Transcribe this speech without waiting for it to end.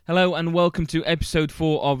Hello and welcome to episode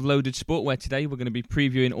 4 of Loaded Sport, where today we're going to be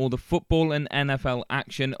previewing all the football and NFL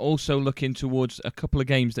action, also looking towards a couple of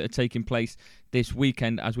games that are taking place this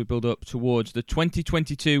weekend as we build up towards the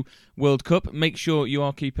 2022 World Cup. Make sure you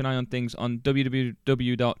are keeping an eye on things on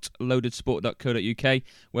www.loadedsport.co.uk,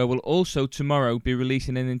 where we'll also tomorrow be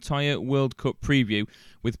releasing an entire World Cup preview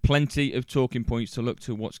with plenty of talking points to look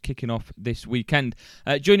to what's kicking off this weekend.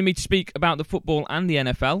 Joining me to speak about the football and the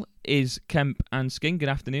NFL is Kemp and Skin. Good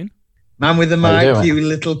afternoon. Man with the mic, you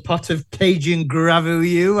little pot of Cajun gravel,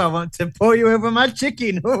 you. I want to pour you over my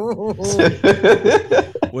chicken.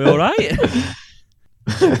 We all right?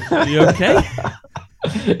 Are you okay?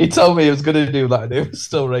 He told me he was going to do that and it was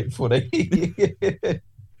still right funny.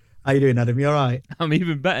 How you doing, Adam? You all right? I'm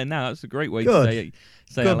even better now. That's a great way to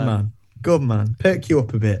say Good hello. Man. Good man. Perk you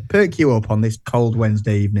up a bit. Perk you up on this cold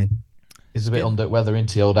Wednesday evening. He's a bit under weather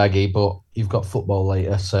into the old Aggie, but you've got football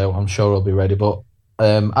later, so I'm sure he'll be ready. But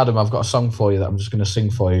Adam, I've got a song for you that I'm just going to sing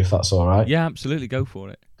for you, if that's all right. Yeah, absolutely. Go for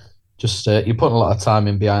it. Just you're putting a lot of time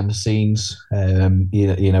in behind the scenes.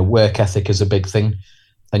 You know, work ethic is a big thing.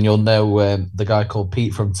 And you'll know the guy called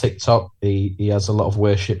Pete from TikTok. He has a lot of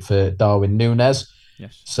worship for Darwin Núñez.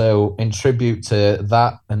 Yes. So in tribute to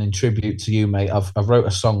that and in tribute to you, mate, I've wrote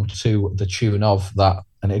a song to the tune of that,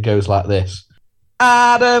 and it goes like this.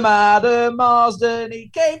 Adam Marsden, he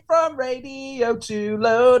came from radio to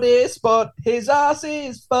Loaded Sport. His arse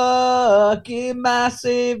is fucking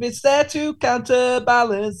massive. It's there to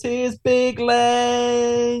counterbalance his big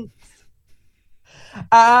length.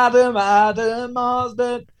 Adam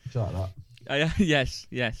Marsden. Do you like that? Yes,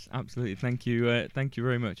 absolutely. Thank you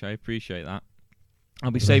very much. I appreciate that.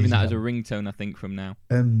 I'll be saving that as a ringtone, I think, from now.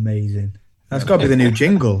 Amazing. That's got to be the new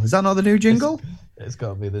jingle. Is that not the new jingle? It's got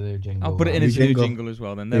to be the new jingle. I'll put it in as a new jingle as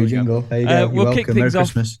well. Then there new we jingle. go. There you go. We'll kick things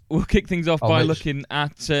off. Christmas. We'll kick things off by looking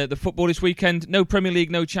at the football this weekend. No Premier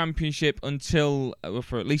League, no Championship until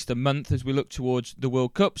for at least a month as we look towards the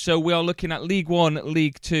World Cup. So we are looking at League One,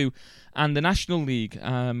 League Two, and the National League.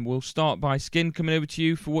 We'll start by Skin, coming over to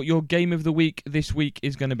you for what your game of the week this week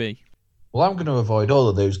is going to be. Well, I'm going to avoid all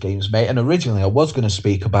of those games, mate. And originally I was going to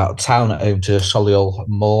speak about Town at home to Solihull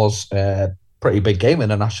Moors. Pretty big game in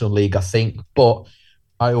the National League, I think. But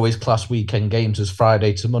I always class weekend games as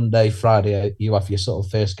Friday to Monday. Friday, you have your sort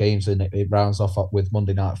of first games and it rounds off with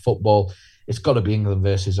Monday Night Football. It's got to be England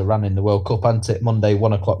versus Iran in the World Cup, hasn't it? Monday,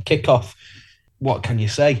 1 o'clock kickoff. What can you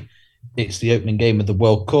say? It's the opening game of the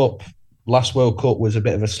World Cup. Last World Cup was a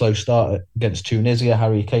bit of a slow start against Tunisia.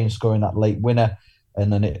 Harry Kane scoring that late winner.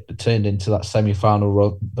 And then it turned into that semi-final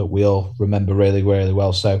run that we all remember really, really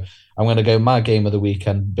well. So I'm going to go my game of the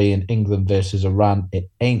weekend being England versus Iran. It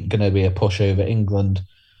ain't going to be a pushover. England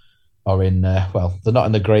are in, they're not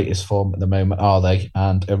in the greatest form at the moment, are they?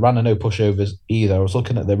 And Iran are no pushovers either. I was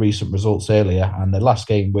looking at their recent results earlier, and their last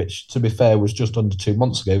game, which, to be fair, was just under 2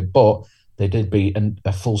 months ago, but they did beat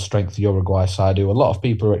a full-strength Uruguay side who a lot of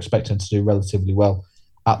people are expecting to do relatively well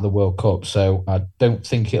at the World Cup. So I don't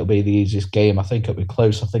think it'll be the easiest game. I think it'll be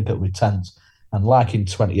close. I think it'll be tense. And like in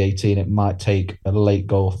 2018, it might take a late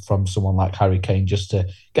goal from someone like Harry Kane just to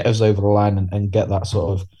get us over the line and get that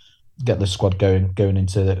sort of get the squad going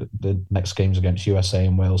into the next games against USA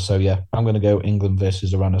and Wales. So yeah, I'm going to go England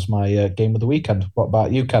versus Iran as my game of the weekend. What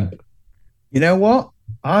about you, Kemp? You know what?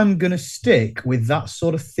 I'm going to stick with that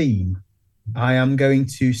sort of theme. I am going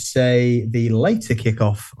to say the later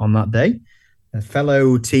kickoff on that day. A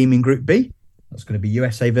fellow team in Group B. That's going to be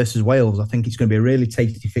USA versus Wales. I think it's going to be a really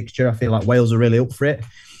tasty fixture. I feel like Wales are really up for it. I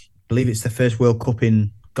believe it's their first World Cup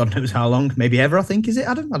in God knows how long, maybe ever. I think, is it,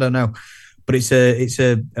 Adam? I don't know, but it's a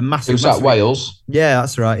massive. Who's that? Wales? Yeah,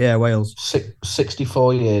 that's right. Yeah, Wales.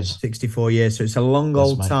 64 years. 64 years. So it's a long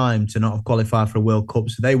old time to not have qualified for a World Cup.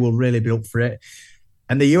 So they will really be up for it.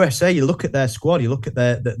 And the USA, you look at their squad, you look at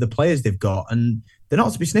the players they've got, and they're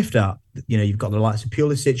not to be sniffed at. You know, you've got the likes of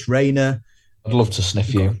Pulisic, Reina. I'd love to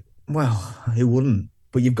sniff you. Well, who wouldn't?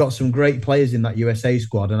 But you've got some great players in that USA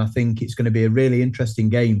squad, and I think it's going to be a really interesting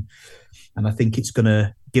game. And I think it's going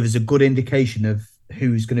to give us a good indication of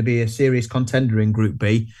who's going to be a serious contender in Group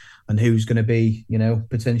B and who's going to be, you know,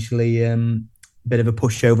 potentially a bit of a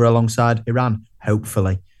pushover alongside Iran,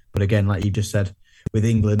 hopefully. But again, like you just said, with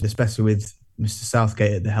England, especially with Mr.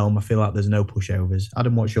 Southgate at the helm, I feel like there's no pushovers.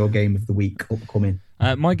 Adam, what's your game of the week upcoming?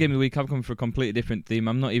 My game of the week, I've gone for a completely different theme.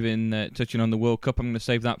 I'm not even touching on the World Cup. I'm going to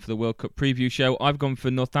save that for the World Cup preview show. I've gone for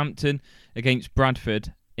Northampton against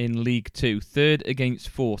Bradford in League 2, third against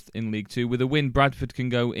fourth in League 2. With a win, Bradford can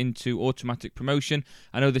go into automatic promotion.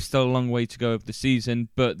 I know there's still a long way to go of the season,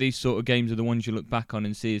 but these sort of games are the ones you look back on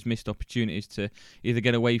and see as missed opportunities to either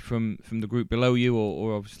get away from the group below you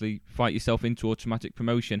or obviously fight yourself into automatic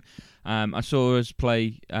promotion. I saw us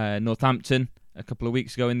play Northampton a couple of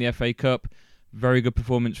weeks ago in the FA Cup. Very good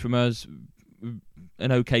performance from us,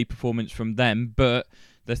 an okay performance from them, but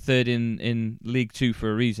they're third in League 2 for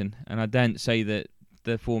a reason, and I daren't say that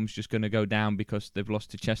their form's just going to go down because they've lost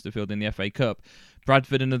to Chesterfield in the FA Cup.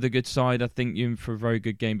 Bradford, another good side. I think you're in for a very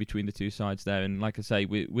good game between the two sides there, and like I say,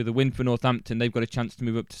 with a win for Northampton, they've got a chance to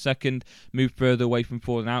move up to second, move further away from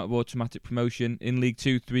falling out of automatic promotion. In League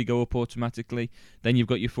 2, 3 go up automatically, then you've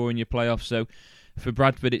got your 4 in your playoffs, so for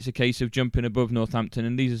Bradford, it's a case of jumping above Northampton,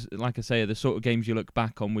 and these, like I say, are the sort of games you look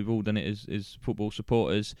back on. We've all done it as football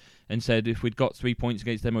supporters and said if we'd got 3 points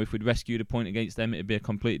against them or if we'd rescued a point against them, it'd be a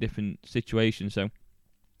completely different situation. So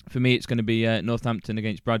for me, it's going to be Northampton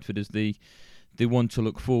against Bradford as the one to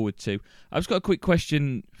look forward to. I've just got a quick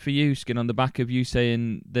question for you, Skin, on the back of you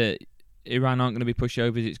saying that Iran aren't going to be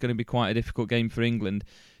pushovers. It's going to be quite a difficult game for England.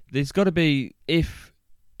 There's got to be, if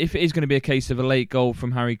it is going to be a case of a late goal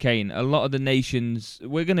from Harry Kane, a lot of the nations,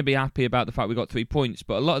 we're going to be happy about the fact we got 3 points,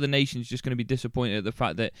 but a lot of the nations just going to be disappointed at the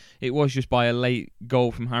fact that it was just by a late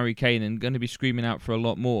goal from Harry Kane and going to be screaming out for a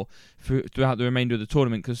lot more throughout the remainder of the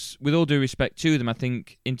tournament, because with all due respect to them, I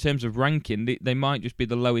think in terms of ranking, they might just be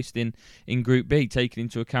the lowest in Group B, taking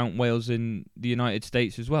into account Wales and the United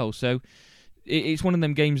States as well. So it's one of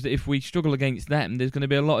them games that if we struggle against them, there's going to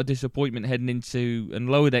be a lot of disappointment heading into and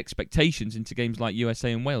lowered expectations into games like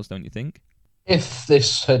USA and Wales, don't you think? If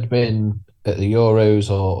this had been at the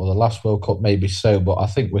Euros or the last World Cup, maybe so, but I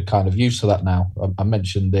think we're kind of used to that now. I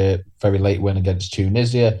mentioned the very late win against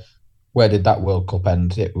Tunisia. Where did that World Cup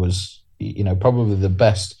end? It was, probably the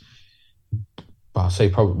best, I'll say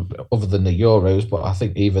probably other than the Euros, but I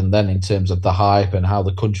think even then in terms of the hype and how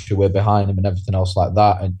the country were behind them and everything else like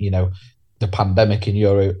that, and, the pandemic in the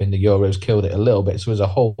Euros killed it a little bit. So as a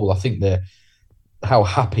whole, I think how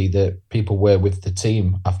happy that people were with the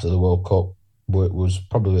team after the World Cup was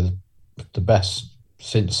probably the best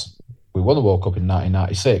since we won the World Cup in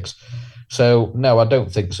 1996. So no, I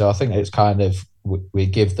don't think so. I think it's kind of we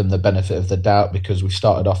give them the benefit of the doubt because we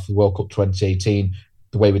started off the World Cup 2018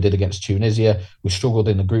 the way we did against Tunisia. We struggled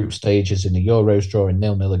in the group stages in the Euros, drawing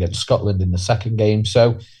 0-0 against Scotland in the second game.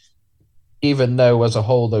 So even though as a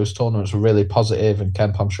whole those tournaments were really positive, and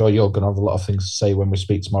Kemp, I'm sure you're going to have a lot of things to say when we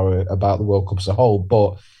speak tomorrow about the World Cup as a whole,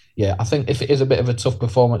 but yeah, I think if it is a bit of a tough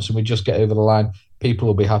performance and we just get over the line, people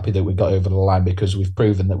will be happy that we got over the line because we've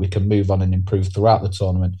proven that we can move on and improve throughout the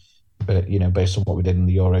tournament, but based on what we did in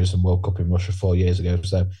the Euros and World Cup in Russia 4 years ago.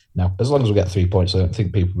 So no, as long as we get 3 points, I don't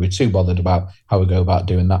think people will be too bothered about how we go about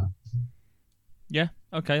doing that. Yeah.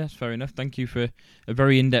 Okay, that's fair enough. Thank you for a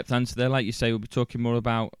very in-depth answer there. Like you say, we'll be talking more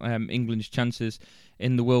about England's chances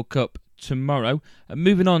in the World Cup tomorrow.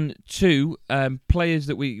 Moving on to players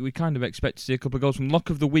that we kind of expect to see a couple of goals from. Lock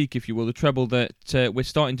of the week, if you will, the treble that we're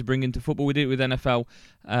starting to bring into football. We did it with NFL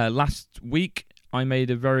last week. I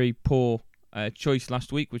made a very poor choice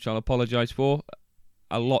last week, which I'll apologise for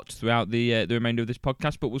a lot throughout the remainder of this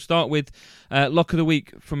podcast, but we'll start with Lock of the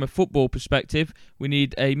Week from a football perspective. We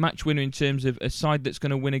need a match winner in terms of a side that's going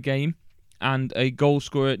to win a game and a goal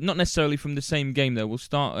scorer, not necessarily from the same game though. We'll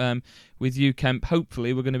start with you, Kemp.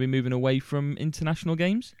 Hopefully we're going to be moving away from international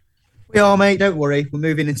games. We are, mate, don't worry. We're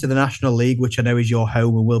moving into the National League, which I know is your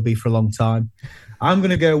home and will be for a long time. I'm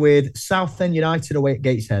going to go with Southend United away at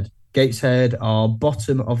Gateshead. Gateshead are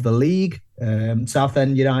bottom of the league.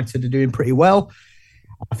 Southend United are doing pretty well.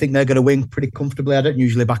 I think they're going to win pretty comfortably. I don't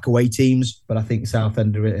usually back away teams, but I think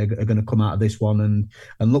Southend are going to come out of this one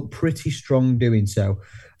and look pretty strong doing so.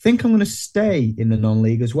 I think I'm going to stay in the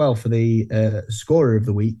non-league as well for the scorer of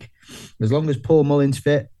the week. As long as Paul Mullins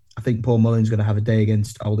fit, I think Paul Mullins is going to have a day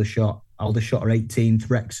against Aldershot. Aldershot are 18th,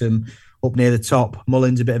 Wrexham up near the top.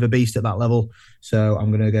 Mullins a bit of a beast at that level. So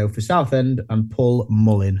I'm going to go for Southend and Paul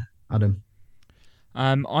Mullin. Adam?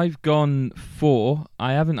 I've gone for.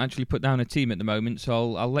 I haven't actually put down a team at the moment,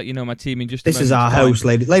 so I'll let you know my team in just a moment. This is our host,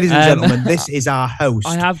 ladies and gentlemen. This is our host.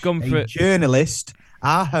 I have gone for a journalist,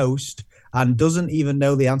 our host, and doesn't even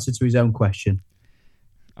know the answer to his own question.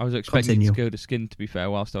 I was expecting to go to Skin, to be fair,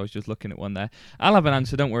 whilst I was just looking at one there. I'll have an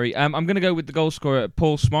answer, don't worry. I'm going to go with the goal scorer,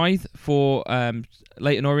 Paul Smythe, for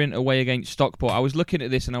Leyton Orient away against Stockport. I was looking at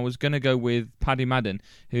this and I was going to go with Paddy Madden,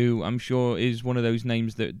 who I'm sure is one of those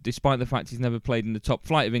names that, despite the fact he's never played in the top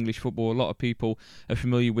flight of English football, a lot of people are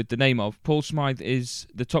familiar with the name of. Paul Smythe is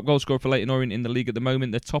the top goal scorer for Leyton Orient in the league at the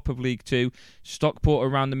moment. They're top of League Two. Stockport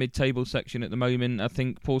around the mid-table section at the moment. I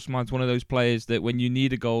think Paul Smythe's one of those players that when you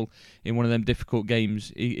need a goal in one of them difficult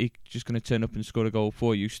games, he's just going to turn up and score a goal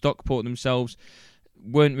for you. Stockport themselves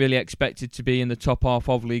weren't really expected to be in the top half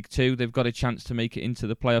of League Two. They've got a chance to make it into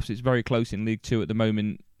the playoffs. It's very close in League Two at the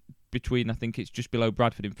moment, between, I think it's just below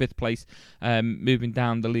Bradford in 5th place, moving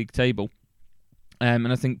down the league table.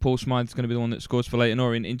 And I think Paul Smythe's going to be the one that scores for Leyton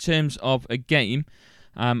Orient. In terms of a game,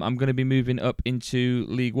 I'm going to be moving up into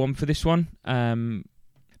League One for this one. And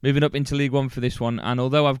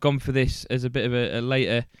although I've gone for this as a bit of a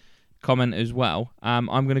later comment as well, I'm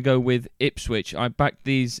going to go with Ipswich. I backed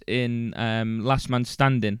these in Last Man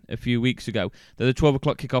Standing a few weeks ago. They're the 12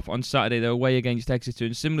 o'clock kickoff on Saturday. They're away against Exeter.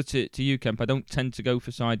 And similar to you, Kemp, I don't tend to go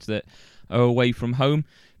for sides that are away from home.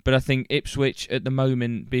 But I think Ipswich at the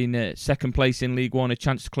moment, being second place in League One, a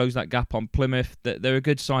chance to close that gap on Plymouth, that they're a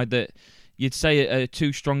good side that you'd say are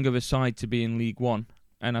too strong of a side to be in League One.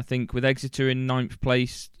 And I think with Exeter in 9th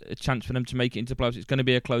place, a chance for them to make it into playoffs. It's going to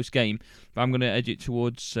be a close game, but I'm going to edge it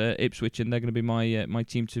towards Ipswich, and they're going to be my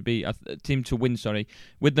team to win. Sorry,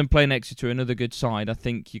 with them playing Exeter, another good side. I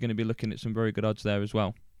think you're going to be looking at some very good odds there as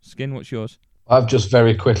well. Skin, what's yours? I've just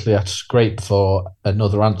very quickly had to scrape for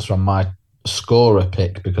another answer on my scorer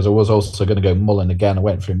pick, because I was also going to go Mullen again. I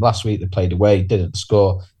went for him last week. They played away, didn't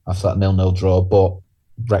score after that 0-0 draw, but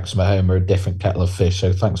Wrexham at home are a different kettle of fish.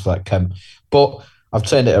 So thanks for that, Kemp. But I've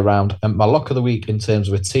turned it around. And my lock of the week in terms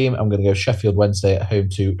of a team, I'm going to go Sheffield Wednesday at home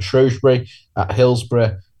to Shrewsbury. At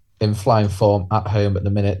Hillsborough, in flying form at home at the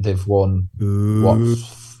minute. They've won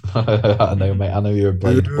I know, mate. I know you're a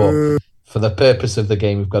blade, but for the purpose of the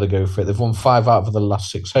game, we've got to go for it. They've won 5 out of the last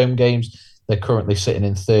 6 home games. They're currently sitting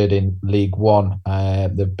in 3rd in League One.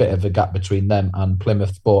 There's a bit of a gap between them and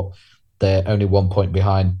Plymouth, but they're only 1 point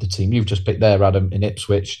behind the team you've just picked there, Adam, in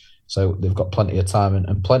Ipswich. So they've got plenty of time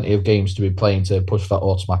and plenty of games to be playing to push that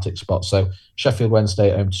automatic spot. So Sheffield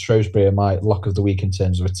Wednesday at home to Shrewsbury are my lock of the week in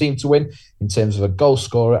terms of a team to win. In terms of a goal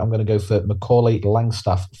scorer, I'm going to go for Macaulay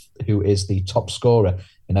Langstaff, who is the top scorer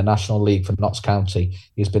in the National League for Notts County.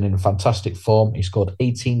 He's been in fantastic form. He scored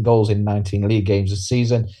 18 goals in 19 league games this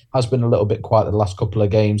season. Has been a little bit quiet the last couple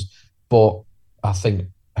of games, but I think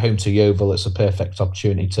home to Yeovil, it's a perfect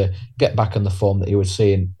opportunity to get back in the form that he was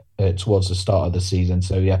seeing towards the start of the season.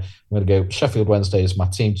 So yeah, I'm going to go Sheffield Wednesday as my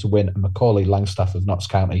team to win, and Macaulay Langstaff of Notts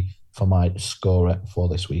County for my scorer for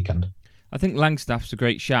this weekend. I think Langstaff's a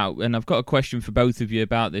great shout, and I've got a question for both of you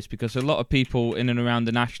about this, because a lot of people in and around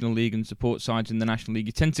the National League and support sides in the National League,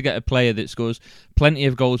 you tend to get a player that scores plenty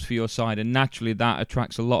of goals for your side, and naturally that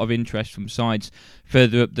attracts a lot of interest from sides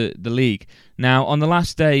further up the league. Now, on the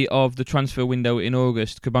last day of the transfer window in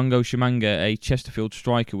August, Kabongo Shamanga, a Chesterfield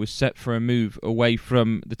striker, was set for a move away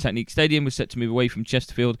from the Technique Stadium, was set to move away from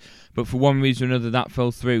Chesterfield, but for one reason or another that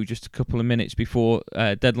fell through just a couple of minutes before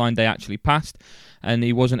deadline day actually passed, and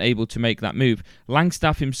he wasn't able to make that move.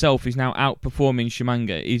 Langstaff himself is now outperforming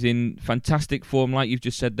Shamanga. He's in fantastic form, like you've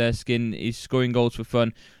just said there, Skin. He's scoring goals for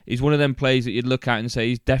fun. He's one of them players that you'd look at and say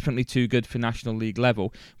he's definitely too good for National League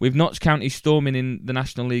level. With Notts County storming in the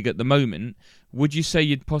National League at the moment, would you say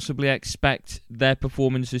you'd possibly expect their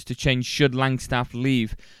performances to change should Langstaff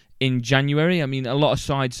leave in January? I mean, a lot of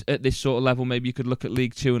sides at this sort of level, maybe you could look at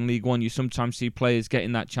League 2 and League 1, you sometimes see players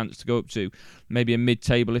getting that chance to go up to maybe a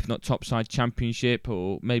mid-table, if not top-side championship,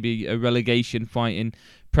 or maybe a relegation fighting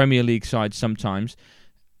Premier League side sometimes,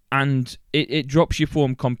 and it drops your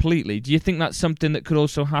form completely. Do you think that's something that could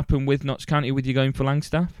also happen with Notts County with you going for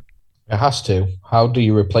Langstaff? It has to. How do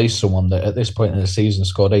you replace someone that at this point in the season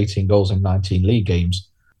scored 18 goals in 19 league games?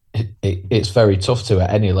 It's very tough to at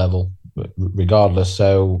any level, regardless.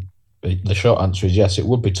 So the short answer is yes, it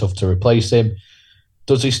would be tough to replace him.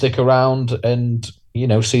 Does he stick around and,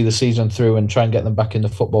 see the season through and try and get them back in the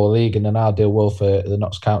Football League? In an ideal world for the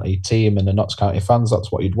Notts County team and the Notts County fans,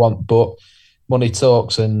 that's what you'd want. But money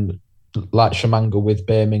talks, and like Shamanga with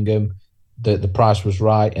Birmingham, the price was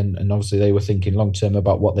right, and obviously they were thinking long term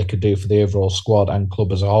about what they could do for the overall squad and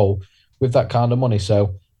club as a whole with that kind of money.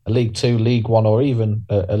 So a League 2, League 1, or even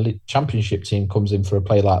a Championship team comes in for a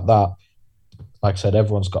play like that. Like I said,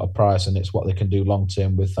 everyone's got a price, and it's what they can do long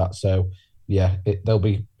term with that. So yeah, it'll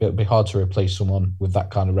be hard to replace someone with that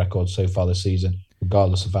kind of record so far this season,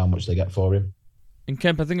 regardless of how much they get for him. And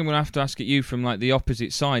Kemp, I think I'm going to have to ask at you from like the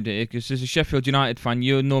opposite side here, because as a Sheffield United fan,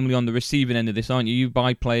 you're normally on the receiving end of this, aren't you? You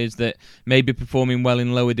buy players that may be performing well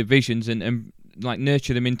in lower divisions and like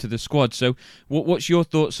nurture them into the squad. So what's your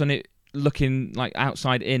thoughts on it looking like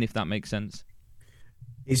outside in, if that makes sense?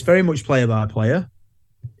 It's very much player by player.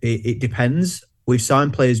 It depends. We've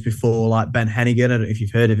signed players before, like Ben Hennigan. I don't know if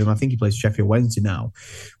you've heard of him. I think he plays Sheffield Wednesday now.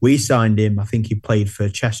 We signed him. I think he played for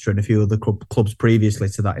Chester and a few other clubs previously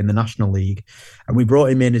to that in the National League. And we brought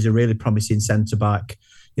him in as a really promising centre-back.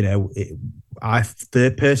 You know, I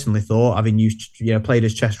personally thought, having played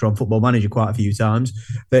as Chester on Football Manager quite a few times,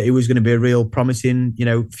 that he was going to be a real promising,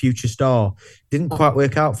 future star. Didn't quite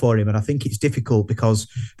work out for him. And I think it's difficult because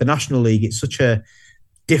the National League, it's such a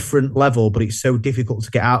different level, but it's so difficult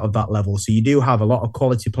to get out of that level. So you do have a lot of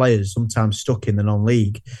quality players sometimes stuck in the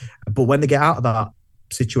non-league. But when they get out of that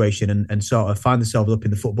situation and sort of find themselves up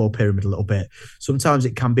in the football pyramid a little bit, sometimes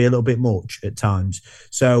it can be a little bit much at times.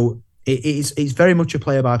 So it's very much a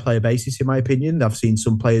player-by-player basis, in my opinion. I've seen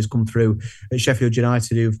some players come through at Sheffield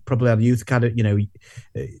United who've probably had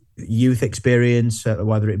youth experience,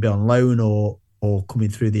 whether it be on loan or coming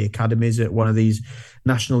through the academies at one of these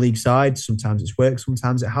National League sides. Sometimes it's worked,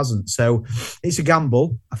 sometimes it hasn't. So it's a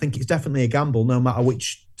gamble. I think it's definitely a gamble, no matter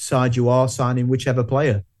which side you are signing whichever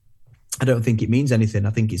player. I don't think it means anything. I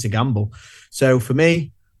think it's a gamble. So for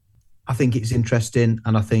me, I think it's interesting.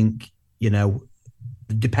 And I think,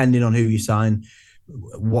 depending on who you sign,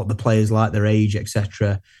 what the players like, their age,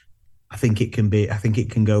 etc., I think it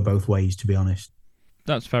can go both ways, to be honest.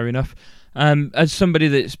 That's fair enough. As somebody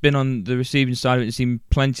that's been on the receiving side of it and seen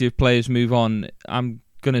plenty of players move on, I'm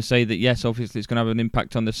going to say that yes, obviously it's going to have an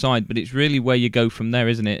impact on the side, but it's really where you go from there,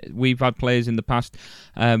 isn't it? We've had players in the past,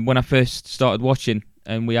 when I first started watching,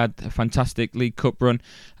 and we had a fantastic League Cup run.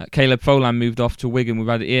 Caleb Folan moved off to Wigan. We've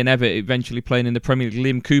had Ian Evatt eventually playing in the Premier League.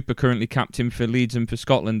 Liam Cooper currently captain for Leeds and for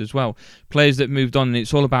Scotland as well. Players that moved on, and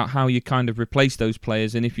it's all about how you kind of replace those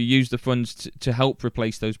players, and if you use the funds to help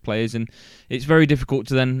replace those players. And it's very difficult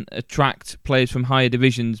to then attract players from higher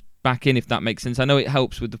divisions back in, if that makes sense. I know it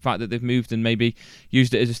helps with the fact that they've moved and maybe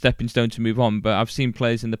used it as a stepping stone to move on, but I've seen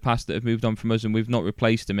players in the past that have moved on from us and we've not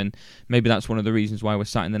replaced them, and maybe that's one of the reasons why we're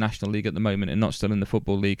sat in the National League at the moment and not still in the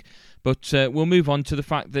Football League. But we'll move on to the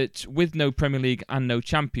fact that with no Premier League and no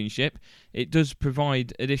Championship, it does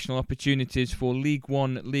provide additional opportunities for League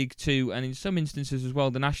One, League Two, and in some instances as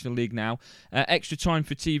well the National League now, extra time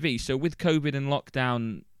for TV. So with COVID and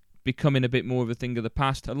lockdown becoming a bit more of a thing of the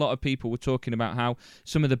past, a lot of people were talking about how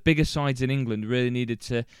some of the bigger sides in England really needed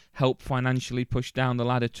to help financially push down the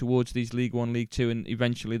ladder towards these League One, League Two, and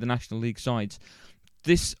eventually the National League sides.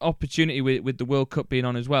 This opportunity with the World Cup being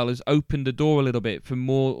on as well has opened the door a little bit for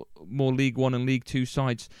more League One and League Two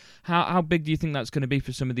sides. How big do you think that's going to be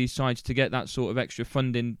for some of these sides to get that sort of extra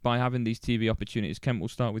funding by having these TV opportunities? Kent, we'll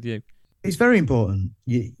start with you. It's very important.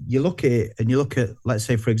 You look at it, and you look at, let's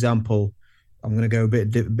say, for example, I'm going to go a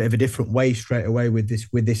bit of a different way straight away with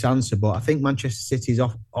this answer, but I think Manchester City's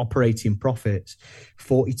operating profits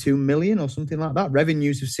 42 million or something like that.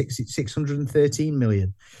 Revenues of 613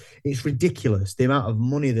 million. It's ridiculous the amount of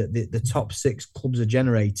money that the top six clubs are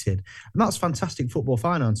generated, and that's fantastic football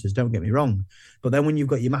finances. Don't get me wrong, but then when you've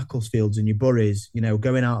got your Macclesfields and your Buries,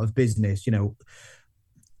 going out of business,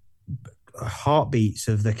 heartbeats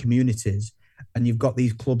of the communities. And you've got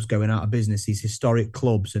these clubs going out of business, these historic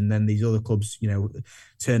clubs, and then these other clubs,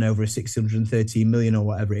 turn over 613 million or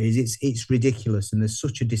whatever it is. It's ridiculous. And there's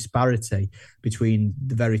such a disparity between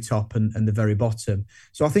the very top and the very bottom.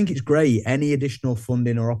 So I think it's great. Any additional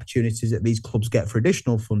funding or opportunities that these clubs get for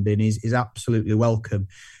additional funding is absolutely welcome.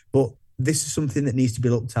 But this is something that needs to be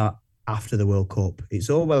looked at after the World Cup. It's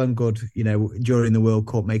all well and good, during the World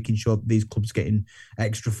Cup, making sure that these clubs getting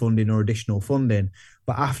extra funding or additional funding.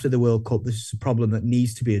 But after the World Cup, this is a problem that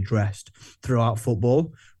needs to be addressed throughout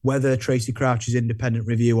football. Whether Tracy Crouch's independent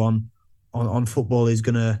review on football is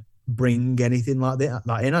going to bring anything like that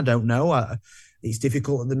in, I don't know. It's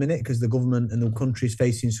difficult at the minute because the government and the country is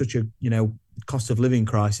facing such a cost of living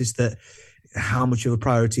crisis that how much of a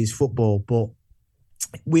priority is football. But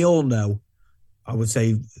we all know, I would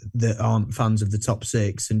say, that aren't fans of the top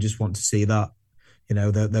six and just want to see that,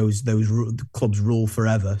 those clubs rule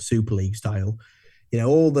forever, Super League style.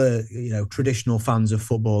 All the, traditional fans of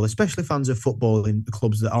football, especially fans of football in the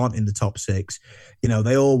clubs that aren't in the top six,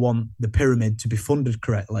 they all want the pyramid to be funded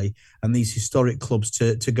correctly and these historic clubs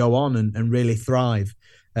to go on and really thrive.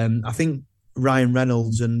 I think Ryan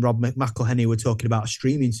Reynolds and Rob McElhenney were talking about a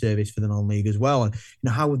streaming service for the non-league as well. And,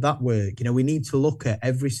 how would that work? We need to look at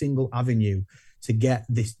every single avenue to get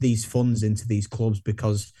these funds into these clubs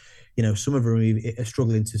because, some of them are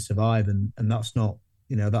struggling to survive and that's not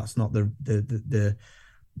that's not the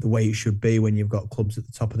way it should be when you've got clubs at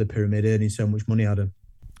the top of the pyramid earning so much money, Adam.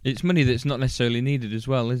 It's money that's not necessarily needed as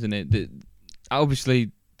well, isn't it?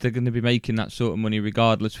 Obviously, they're going to be making that sort of money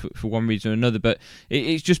regardless for one reason or another, but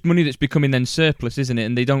it's just money that's becoming then surplus, isn't it?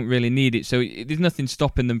 And they don't really need it, so there's nothing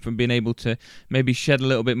stopping them from being able to maybe shed a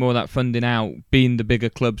little bit more of that funding out, being the bigger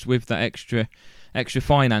clubs with that extra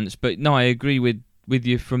finance. But no, I agree with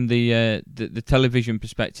you from the television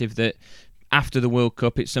perspective that after the World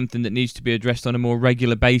Cup, it's something that needs to be addressed on a more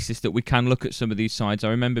regular basis, that we can look at some of these sides. I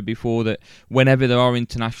remember before that whenever there are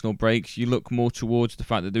international breaks, you look more towards the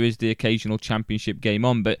fact that there is the occasional championship game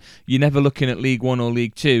on, but you're never looking at League One or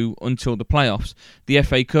League Two until the playoffs. The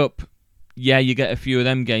FA Cup, yeah, you get a few of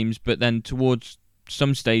them games, but then towards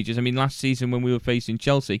some stages, I mean, last season when we were facing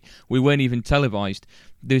Chelsea, we weren't even televised.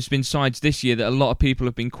 There's been sides this year that a lot of people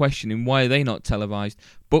have been questioning, why are they not televised?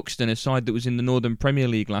 Buxton, a side that was in the Northern Premier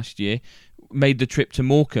League last year, made the trip to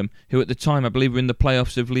Morecambe, who at the time I believe were in the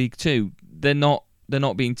playoffs of League Two. They're not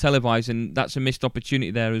being televised, and that's a missed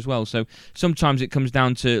opportunity there as well. So sometimes it comes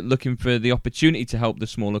down to looking for the opportunity to help the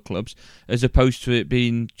smaller clubs, as opposed to it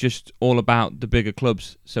being just all about the bigger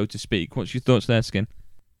clubs, so to speak. What's your thoughts there, Skin?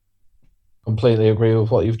 Completely agree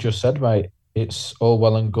with what you've just said, mate. It's all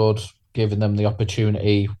well and good giving them the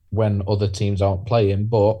opportunity when other teams aren't playing,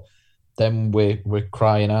 but then we're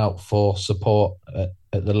crying out for support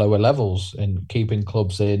at the lower levels and keeping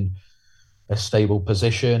clubs in a stable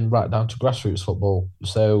position right down to grassroots football.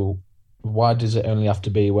 So why does it only have to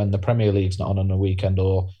be when the Premier League's not on a weekend,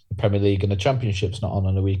 or the Premier League and the Championship's not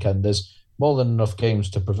on a weekend? There's more than enough games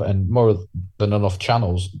to provide, and more than enough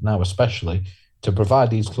channels now especially, to provide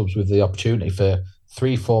these clubs with the opportunity for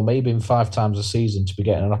 3, 4, maybe even 5 times a season to be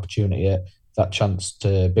getting an opportunity at that chance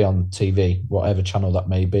to be on TV, whatever channel that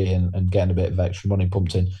may be, and getting a bit of extra money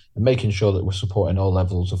pumped in and making sure that we're supporting all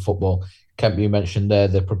levels of football. Kemp, you mentioned there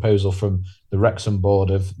the proposal from the Wrexham board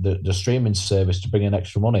of the streaming service to bring in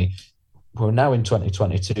extra money. We're now in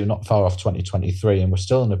 2022, not far off 2023, and we're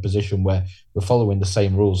still in a position where we're following the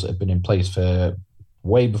same rules that have been in place for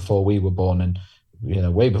way before we were born, and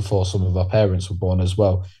way before some of our parents were born as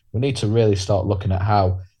well. We need to really start looking at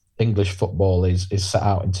how English football is set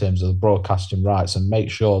out in terms of the broadcasting rights, and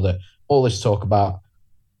make sure that all this talk about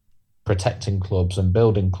protecting clubs and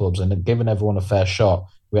building clubs and giving everyone a fair shot,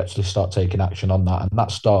 we actually start taking action on that. And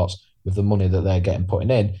that starts with the money that they're getting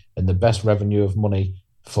putting in. And the best revenue of money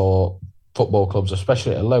for football clubs,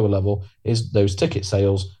 especially at a lower level, is those ticket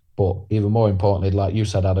sales. But even more importantly, like you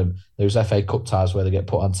said, Adam, those FA Cup ties where they get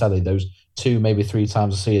put on telly, those 2, maybe 3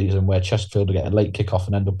 times a season where Chesterfield will get a late kick-off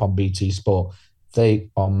and end up on BT Sport, they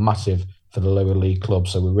are massive for the lower league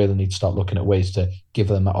clubs. So we really need to start looking at ways to give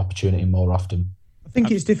them that opportunity more often. I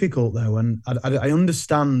think it's difficult though, and I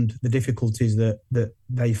understand the difficulties that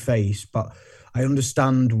they face, but I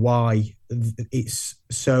understand why it's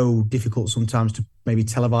so difficult sometimes to maybe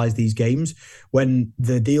televise these games when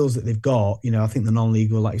the deals that they've got. I think the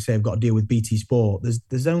non-league will, like you say, have got to deal with BT Sport.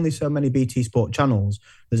 There's only so many BT Sport channels.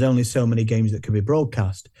 There's only so many games that can be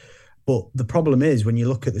broadcast. But the problem is when you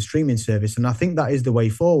look at the streaming service, and I think that is the way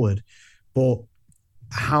forward, but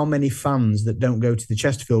how many fans that don't go to the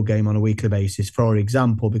Chesterfield game on a weekly basis, for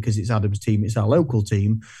example, because it's Adam's team, it's our local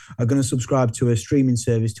team, are going to subscribe to a streaming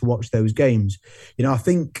service to watch those games? I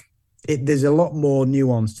think there's a lot more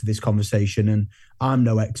nuance to this conversation, and I'm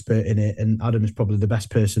no expert in it, and Adam is probably the best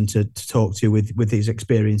person to talk to with his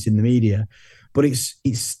experience in the media. But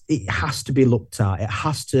it has to be looked at.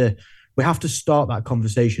 We have to start that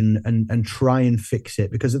conversation and try and fix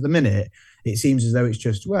it, because at the minute it seems as though it's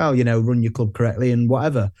just, run your club correctly and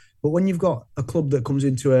whatever. But when you've got a club that comes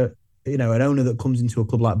into an owner that comes into a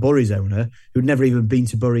club like Bury's owner, who'd never even been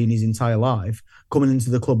to Bury in his entire life, coming into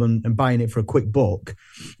the club and buying it for a quick buck,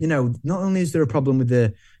 not only is there a problem with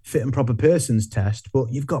the fit and proper persons test,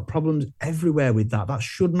 but you've got problems everywhere with that. That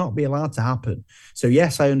should not be allowed to happen. So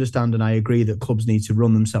yes, I understand and I agree that clubs need to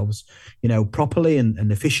run themselves, properly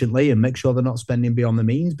and efficiently, and make sure they're not spending beyond the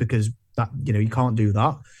means, because that, you can't do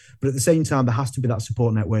that. But at the same time, there has to be that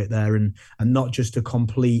support network there, and not just a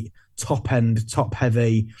complete top-end,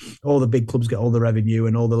 top-heavy, all the big clubs get all the revenue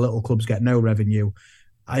and all the little clubs get no revenue.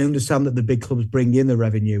 I understand that the big clubs bring in the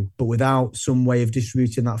revenue, but without some way of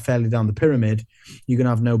distributing that fairly down the pyramid, you're gonna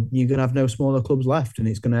have no smaller clubs left, and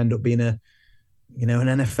it's going to end up being an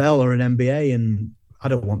NFL or an NBA, and I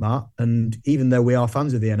don't want that. And even though we are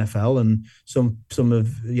fans of the NFL, and some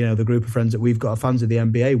of the group of friends that we've got are fans of the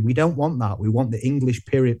NBA, we don't want that. We want the English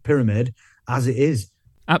pyramid as it is.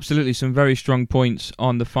 Absolutely, some very strong points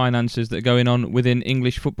on the finances that are going on within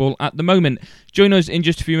English football at the moment. Join us in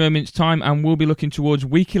just a few moments' time and we'll be looking towards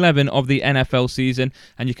week 11 of the NFL season,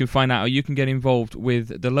 and you can find out how you can get involved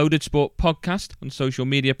with the Loaded Sport podcast on social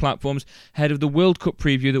media platforms ahead of the World Cup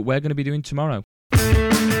preview that we're going to be doing tomorrow.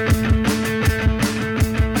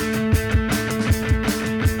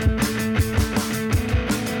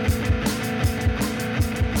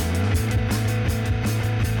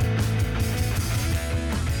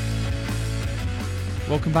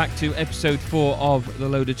 Welcome back to episode 4 of the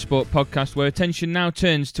Loaded Sport podcast, where attention now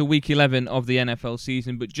turns to week 11 of the NFL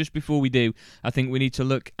season. But just before we do, I think we need to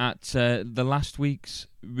look at the last week's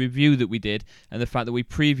review that we did and the fact that we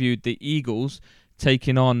previewed the Eagles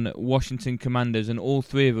taking on Washington Commanders, and all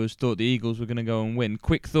three of us thought the Eagles were going to go and win.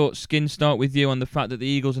 Quick thoughts, Skin, start with you on the fact that the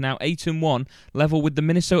Eagles are now 8-1, level with the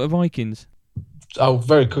Minnesota Vikings. I'll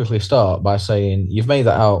very quickly start by saying you've made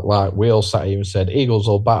that out like we all sat here and said Eagles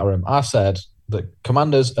will batter them. I said the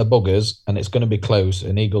Commanders are buggers and it's going to be close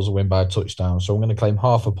and Eagles will win by a touchdown. So I'm going to claim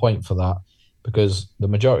half a point for that because the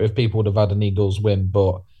majority of people would have had an Eagles win,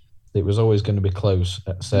 but it was always going to be close.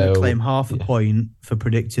 So I'm going to claim half a point for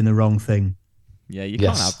predicting the wrong thing. Yeah, you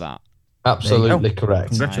can't have that. Absolutely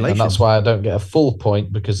correct. Congratulations. And that's why I don't get a full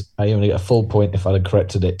point, because I only get a full point if I'd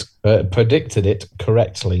have predicted it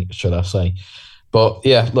correctly, should I say. But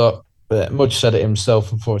yeah, look, Mudge said it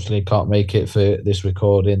himself. Unfortunately, he can't make it for this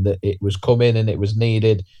recording. That it was coming and it was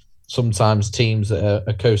needed. Sometimes teams that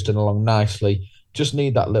are coasting along nicely just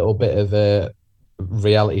need that little bit of a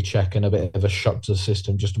reality check and a bit of a shock to the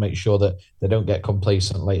system, just to make sure that they don't get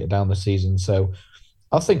complacent later down the season. So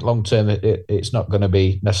I think long term, it's not going to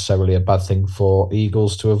be necessarily a bad thing for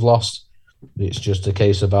Eagles to have lost. It's just a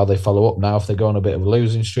case of how they follow up now. If they go on a bit of a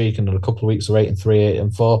losing streak and in a couple of weeks are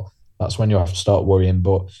 8-3, 8-4. That's when you have to start worrying.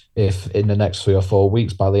 But if in the next 3 or 4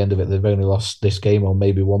 weeks, by the end of it, they've only lost this game or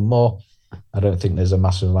maybe one more, I don't think there's a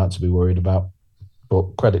massive amount to be worried about.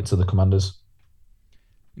 But credit to the Commanders.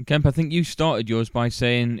 Kemp, I think you started yours by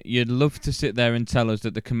saying you'd love to sit there and tell us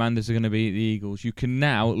that the Commanders are going to beat the Eagles. You can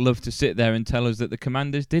now love to sit there and tell us that the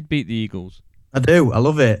Commanders did beat the Eagles. I do. I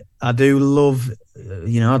love it. I do love,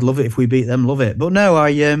 I'd love it if we beat them, love it. But no,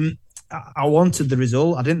 I wanted the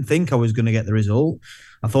result. I didn't think I was going to get the result.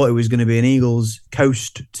 I thought it was going to be an Eagles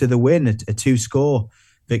coast to the win, a 2-score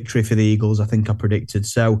victory for the Eagles, I think I predicted.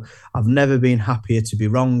 So I've never been happier to be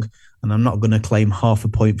wrong, and I'm not going to claim half a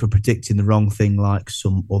point for predicting the wrong thing like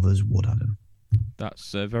some others would, Adam.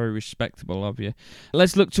 That's very respectable of you.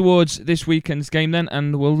 Let's look towards this weekend's game then,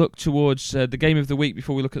 and we'll look towards the game of the week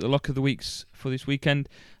before we look at the lock of the weeks for this weekend.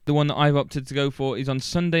 The one that I've opted to go for is on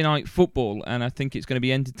Sunday Night Football, and I think it's going to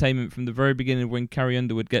be entertainment from the very beginning when Carrie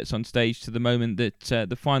Underwood gets on stage to the moment that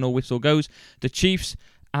the final whistle goes. The Chiefs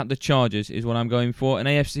at the Chargers is what I'm going for. An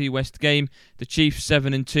AFC West game. The Chiefs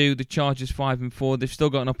 7-2, the Chargers 5-4. They've still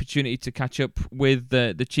got an opportunity to catch up with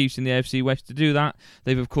the Chiefs in the AFC West. To do that,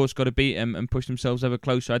 they've of course got to beat them and push themselves ever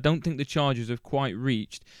closer. I don't think the Chargers have quite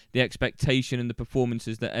reached the expectation and the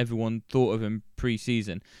performances that everyone thought of them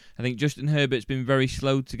pre-season. I think Justin Herbert's been very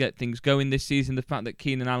slow to get things going this season. The fact that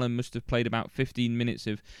Keenan Allen must have played about 15 minutes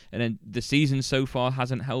and then the season so far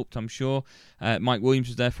hasn't helped, I'm sure. Mike Williams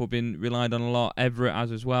has therefore been relied on a lot. Everett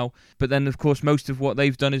has as well. But then, of course, most of what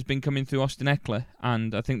they've done has been coming through Austin Eckler,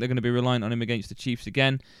 and I think they're going to be reliant on him against the Chiefs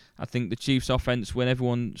again. I think the Chiefs' offense, when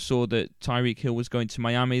everyone saw that Tyreek Hill was going to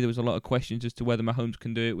Miami, there was a lot of questions as to whether Mahomes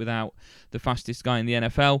can do it without the fastest guy in the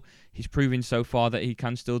NFL. He's proving so far that he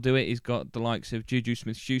can still do it. He's got the likes of Juju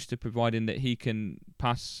Smith-Schuster, providing that he can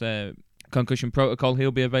pass concussion protocol.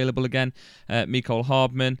 He'll be available again. Mecole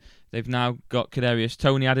Hardman. They've now got Kadarius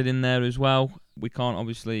Toney added in there as well. We can't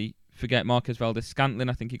obviously forget Marquez Valdes-Scantling.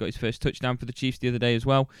 I think he got his first touchdown for the Chiefs the other day as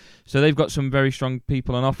well. So they've got some very strong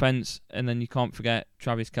people on offense. And then you can't forget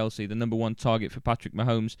Travis Kelce, the number one target for Patrick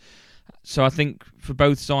Mahomes. So I think for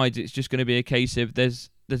both sides, it's just going to be a case of there's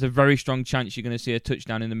a very strong chance you're going to see a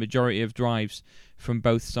touchdown in the majority of drives from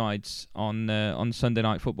both sides on Sunday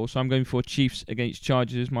Night Football. So I'm going for Chiefs against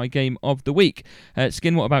Chargers as my game of the week.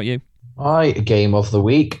 Skin, what about you? My game of the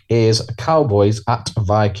week is Cowboys at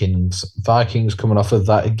Vikings. Vikings coming off of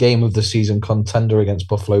that game of the season contender against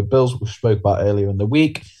Buffalo Bills, we spoke about earlier in the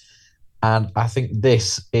week. And I think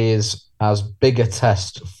this is as big a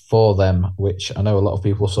test for them, which I know a lot of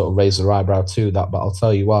people sort of raise their eyebrow to that, but I'll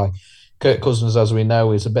tell you why. Kirk Cousins, as we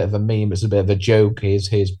know, is a bit of a meme. It's a bit of a joke. His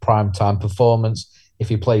primetime performance. If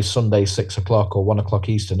he plays Sunday 6 o'clock or 1 o'clock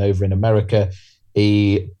Eastern over in America,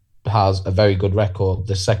 he has a very good record.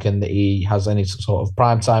 The second that he has any sort of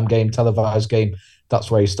primetime game, televised game,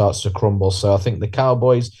 that's where he starts to crumble. So I think the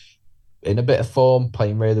Cowboys, in a bit of form,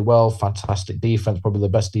 playing really well, fantastic defense, probably the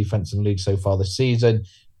best defense in the league so far this season,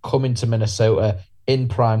 coming to Minnesota in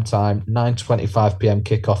prime time, 9:25 p.m.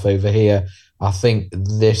 kickoff over here. I think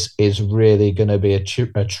this is really going to be a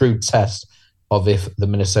true test of if the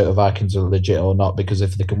Minnesota Vikings are legit or not, because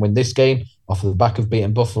if they can win this game off the back of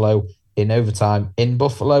beating Buffalo in overtime in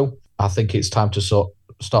Buffalo, I think it's time to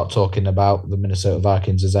start talking about the Minnesota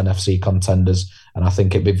Vikings as NFC contenders. And I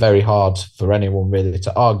think it'd be very hard for anyone really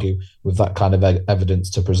to argue with that kind of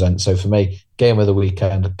evidence to present. So for me, game of the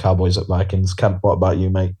weekend, Cowboys at Vikings. Kemp, what about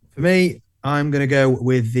you, mate? For me, I'm going to go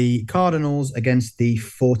with the Cardinals against the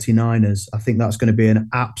 49ers. I think that's going to be an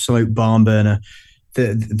absolute barn burner.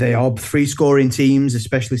 They are 3 scoring teams,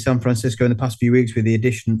 especially San Francisco in the past few weeks with the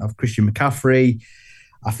addition of Christian McCaffrey.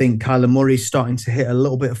 I think Kyler Murray's starting to hit a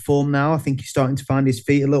little bit of form now. I think he's starting to find his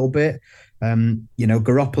feet a little bit.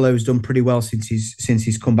 Garoppolo's done pretty well since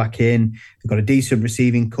he's come back in. They've got a decent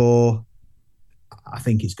receiving core. I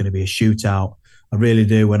think it's going to be a shootout. I really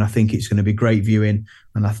do, and I think it's going to be great viewing,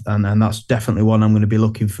 and that's definitely one I'm going to be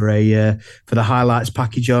looking for for the highlights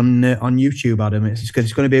package on YouTube, Adam. It's going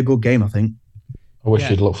to be a good game, I think. I wish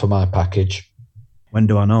you'd look for my package. When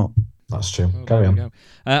do I not? That's true. Carry on.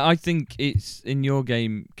 I think it's in your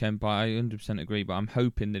game, Kemp. I 100% agree, but I'm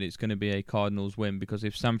hoping that it's going to be a Cardinals win, because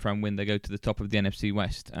if San Fran win, they go to the top of the NFC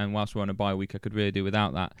West. And whilst we're on a bye week, I could really do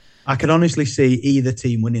without that. I could honestly see either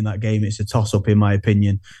team winning that game. It's a toss-up, in my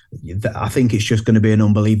opinion. I think it's just going to be an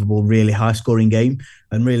unbelievable, really high-scoring game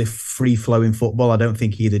and really free-flowing football. I don't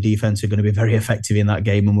think either defense are going to be very effective in that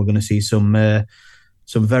game, and we're going to see some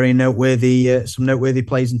very noteworthy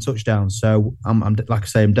plays and touchdowns. So I'm like I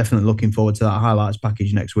say, I'm definitely looking forward to that highlights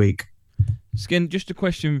package next week. Skin, just a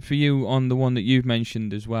question for you on the one that you've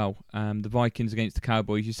mentioned as well, the Vikings against the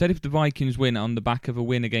Cowboys. You said if the Vikings win on the back of a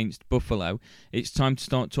win against Buffalo, it's time to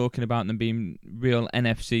start talking about them being real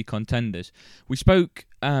NFC contenders. We spoke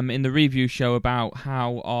in the review show about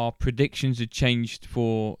how our predictions had changed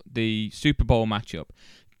for the Super Bowl matchup.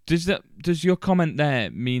 Does your comment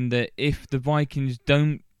there mean that if the Vikings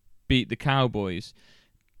don't beat the Cowboys,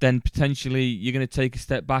 then potentially you're going to take a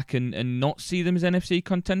step back and not see them as NFC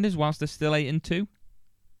contenders whilst they're still 8-2?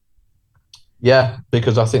 Yeah,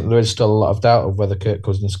 because I think there is still a lot of doubt of whether Kirk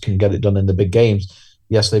Cousins can get it done in the big games.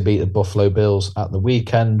 Yes, they beat the Buffalo Bills at the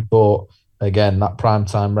weekend, but again, that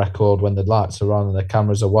primetime record when the lights are on and the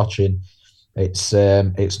cameras are watching, it's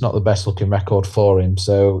not the best looking record for him.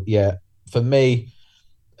 So yeah, for me,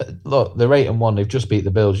 look, they're 8-1. They've just beat the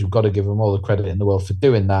Bills. You've got to give them all the credit in the world for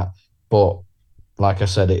doing that. But like I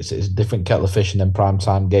said, it's a different kettle of fish in them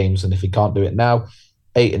primetime games. And if he can't do it now,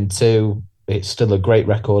 8-2, it's still a great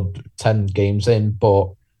record, 10 games in. But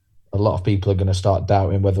a lot of people are going to start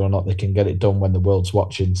doubting whether or not they can get it done when the world's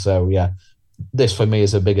watching. So yeah, this for me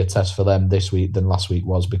is a bigger test for them this week than last week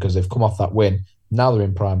was, because they've come off that win. Now they're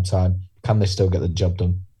in primetime. Can they still get the job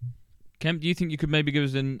done? Kemp, do you think you could maybe give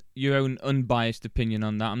us your own unbiased opinion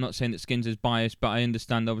on that? I'm not saying that Skins is biased, but I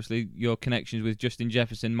understand obviously your connections with Justin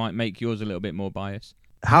Jefferson might make yours a little bit more biased.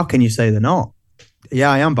 How can you say they're not?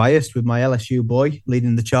 Yeah, I am biased with my LSU boy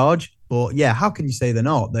leading the charge, but yeah, how can you say they're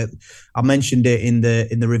not? I mentioned it in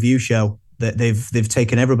the review show that they've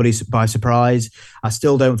taken everybody by surprise. I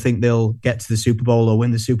still don't think they'll get to the Super Bowl or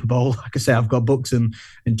win the Super Bowl. Like I say, I've got Bucks and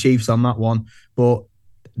Chiefs on that one, but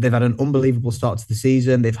they've had an unbelievable start to the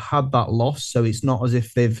season. They've had that loss, so it's not as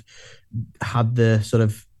if they've had the sort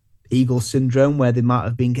of Eagles syndrome where they might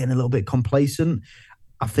have been getting a little bit complacent.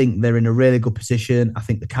 I think they're in a really good position. I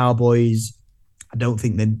think the Cowboys, I don't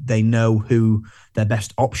think they know who their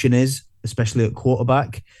best option is, especially at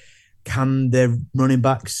quarterback. Can their running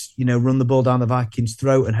backs, run the ball down the Vikings'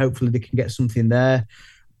 throat, and hopefully they can get something there?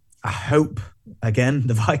 I hope, again,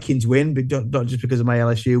 the Vikings win, but not just because of my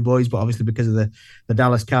LSU boys, but obviously because of the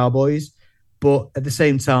Dallas Cowboys. But at the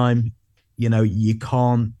same time, you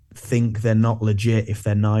can't think they're not legit if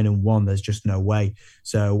they're 9-1. There's just no way.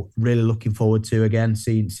 So really looking forward to, again,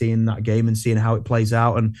 seeing that game and seeing how it plays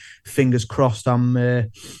out. And fingers crossed, I'm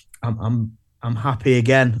happy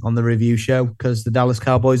again on the review show because the Dallas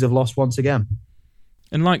Cowboys have lost once again.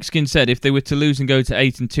 And like Skin said, if they were to lose and go to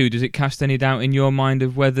 8-2, does it cast any doubt in your mind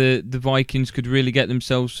of whether the Vikings could really get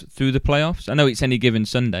themselves through the playoffs? I know it's any given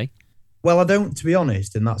Sunday. Well, I don't, to be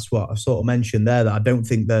honest, and that's what I sort of mentioned there, that I don't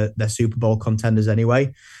think they're Super Bowl contenders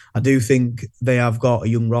anyway. I do think they have got a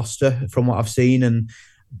young roster from what I've seen, and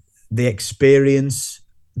the experience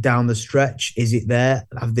down the stretch, is it there?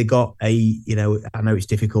 Have they got I know it's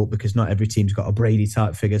difficult because not every team's got a Brady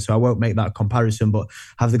type figure, so I won't make that comparison, but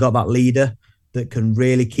have they got that leader that can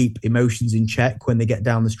really keep emotions in check when they get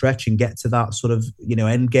down the stretch and get to that sort of,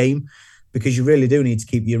 end game? because you really do need to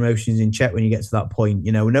keep your emotions in check when you get to that point.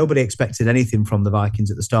 Nobody expected anything from the Vikings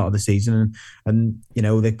at the start of the season, and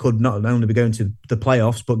they could not only be going to the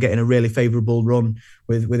playoffs but getting a really favourable run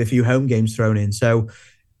with a few home games thrown in. So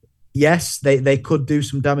yes, they could do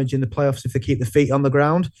some damage in the playoffs if they keep the feet on the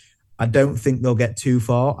ground. I don't think they'll get too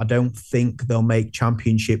far. I don't think they'll make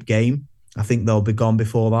championship game. I think they'll be gone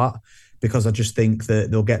before that, because I just think that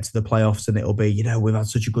they'll get to the playoffs and it'll be, we've had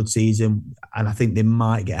such a good season, and I think they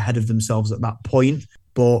might get ahead of themselves at that point.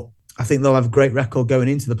 But I think they'll have a great record going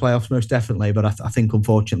into the playoffs, most definitely. But I think,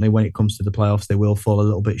 unfortunately, when it comes to the playoffs, they will fall a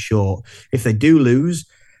little bit short. If they do lose,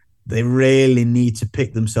 they really need to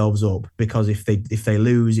pick themselves up, because if they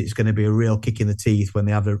lose, it's going to be a real kick in the teeth when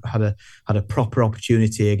they had a proper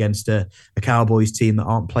opportunity against a Cowboys team that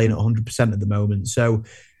aren't playing at 100% at the moment. So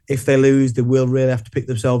if they lose, they will really have to pick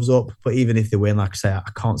themselves up. But even if they win, like I say, I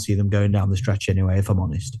can't see them going down the stretch anyway, if I'm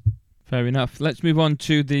honest. Fair enough. Let's move on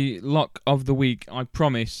to the lock of the week. I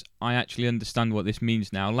promise I actually understand what this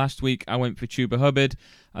means now. Last week, I went for Chuba Hubbard.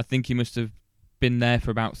 I think he must have been there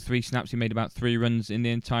for about 3 snaps. He made about 3 runs in the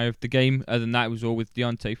entire of the game. Other than that, it was all with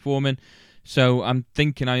Deontay Foreman. So I'm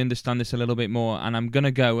thinking I understand this a little bit more, and I'm going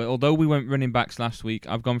to go, although we went running backs last week,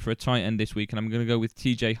 I've gone for a tight end this week, and I'm going to go with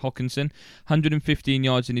TJ Hockenson. 115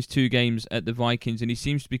 yards in his 2 games at the Vikings, and he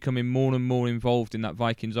seems to be becoming more and more involved in that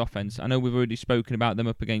Vikings offense. I know we've already spoken about them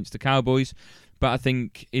up against the Cowboys, but I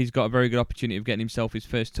think he's got a very good opportunity of getting himself his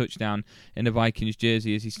first touchdown in the Vikings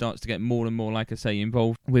jersey as he starts to get more and more, like I say,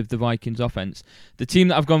 involved with the Vikings offense. The team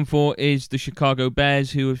that I've gone for is the Chicago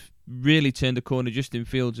Bears, who have really turned the corner. Justin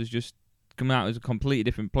Fields has just come out as a completely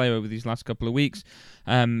different player over these last couple of weeks.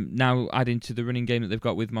 Now adding to the running game that they've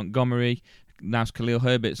got with Montgomery, now Khalil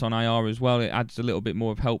Herbert's on IR as well. It adds a little bit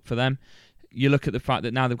more of help for them. You look at the fact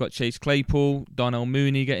that now they've got Chase Claypool, Darnell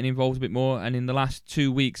Mooney getting involved a bit more, and in the last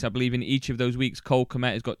 2 weeks, I believe in each of those weeks, Cole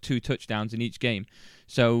Kmet has got 2 touchdowns in each game.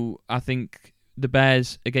 So I think the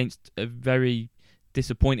Bears, against a very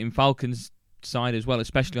disappointing Falcons side as well,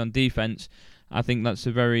 especially on defense, I think that's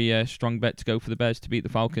a very strong bet to go for the Bears to beat the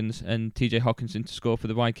Falcons and TJ Hockenson to score for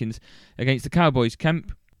the Vikings against the Cowboys.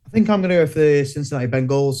 Kemp? I think I'm going to go for the Cincinnati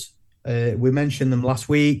Bengals. We mentioned them last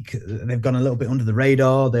week. They've gone a little bit under the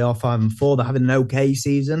radar. They are 5-4. They're having an okay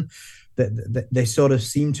season. They sort of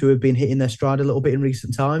seem to have been hitting their stride a little bit in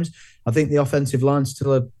recent times. I think the offensive line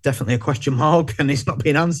still definitely a question mark, and it's not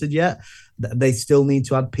been answered yet. They still need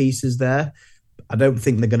to add pieces there. I don't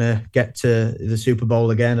think they're going to get to the Super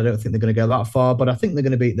Bowl again. I don't think they're going to go that far, but I think they're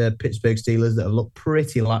going to beat the Pittsburgh Steelers that have looked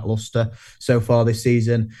pretty lackluster so far this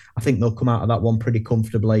season. I think they'll come out of that one pretty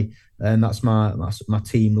comfortably, and that's my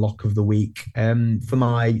team lock of the week. For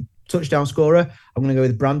my touchdown scorer, I'm going to go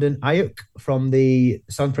with Brandon Ayuk from the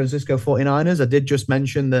San Francisco 49ers. I did just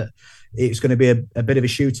mention that it's going to be a bit of a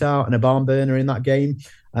shootout and a barn burner in that game,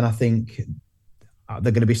 and I think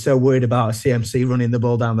they're going to be so worried about a CMC running the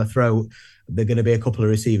ball down the throat. They're going to be a couple of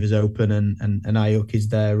receivers open, and Ayuk is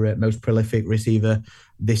their most prolific receiver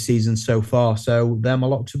this season so far. So they're my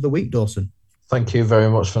locks of the week, Dawson. Thank you very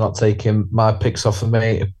much for not taking my picks off of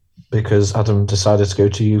me, because Adam decided to go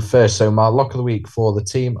to you first. So my lock of the week for the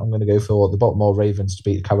team, I'm going to go for the Baltimore Ravens to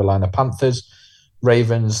beat the Carolina Panthers.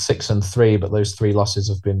 Ravens 6-3, but those 3 losses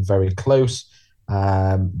have been very close.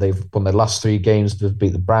 They've won their last 3 games. They've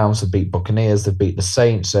beat the Browns, they've beat Buccaneers, they've beat the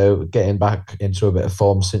Saints. So getting back into a bit of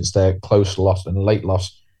form since their close loss and late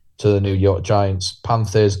loss to the New York Giants.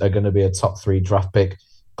 Panthers are going to be a top 3 draft pick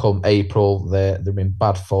come April. They're in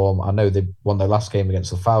bad form. I know they won their last game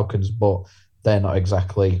against the Falcons, but they're not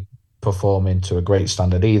exactly performing to a great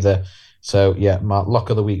standard either. So yeah, my lock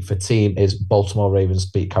of the week for team is Baltimore Ravens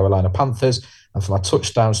beat Carolina Panthers. And for my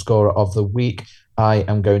touchdown scorer of the week, I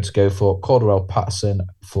am going to go for Cordarrelle Patterson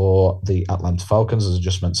for the Atlanta Falcons, as I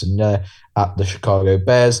just mentioned there, at the Chicago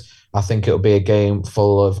Bears. I think it'll be a game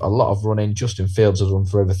full of a lot of running. Justin Fields has run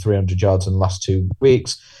for over 300 yards in the last 2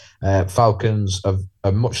 weeks. Falcons are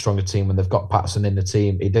a much stronger team when they've got Patterson in the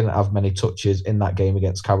team. He didn't have many touches in that game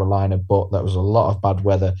against Carolina, but that was a lot of bad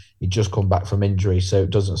weather. He'd just come back from injury, so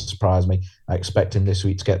it doesn't surprise me. I expect him this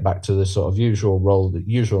week to get back to the sort of usual role, the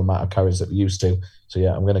usual amount of carries that we used to. So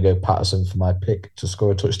yeah, I'm going to go Patterson for my pick to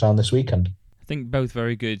score a touchdown this weekend. I think both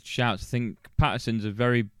very good shouts. I think Patterson's a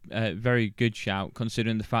very good shout,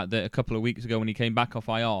 considering the fact that a couple of weeks ago when he came back off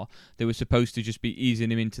IR, they were supposed to just be easing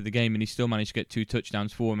him into the game, and he still managed to get 2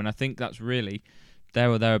 touchdowns for him. And I think that's really, there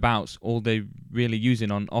or thereabouts, all they're really using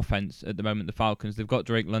on offense at the moment, the Falcons. They've got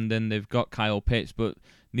Drake London, they've got Kyle Pitts, but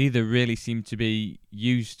neither really seem to be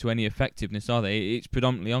used to any effectiveness, are they? It's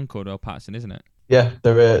predominantly on Cordarrelle Patterson, isn't it? Yeah,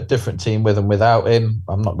 they're a different team with and without him.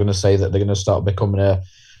 I'm not going to say that they're going to start becoming a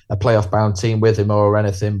playoff-bound team with him or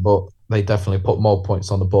anything, but they definitely put more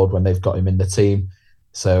points on the board when they've got him in the team.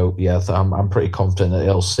 So yeah, I'm pretty confident that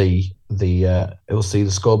he'll see the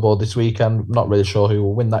scoreboard this weekend. Not really sure who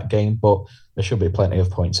will win that game, but there should be plenty of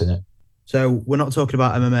points in it. So we're not talking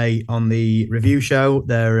about MMA on the review show.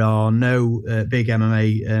 There are no big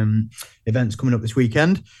MMA events coming up this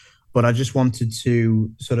weekend, but I just wanted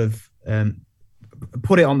to sort of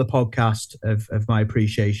put it on the podcast of my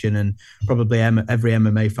appreciation and probably every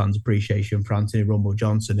MMA fan's appreciation for Anthony Rumble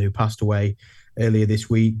Johnson, who passed away earlier this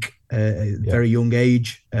week at a very young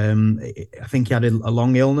age. I think he had a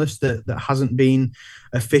long illness that hasn't been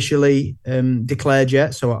officially declared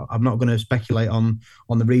yet, so I'm not going to speculate on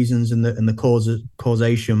the reasons and the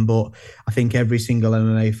causation, but I think every single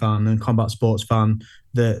MMA fan and combat sports fan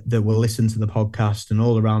that will listen to the podcast and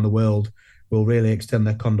all around the world will really extend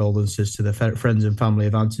their condolences to the friends and family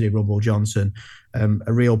of Anthony Rumble Johnson,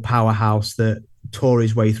 a real powerhouse that tore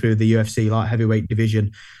his way through the UFC light heavyweight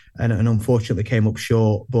division and unfortunately came up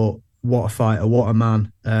short. But what a fighter, what a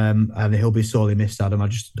man, and he'll be sorely missed, Adam. I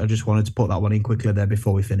just wanted to put that one in quickly there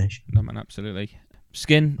before we finish. No, man, absolutely.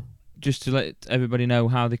 Skin, just to let everybody know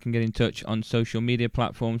how they can get in touch on social media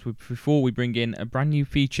platforms before we bring in a brand new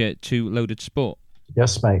feature to Loaded Sport.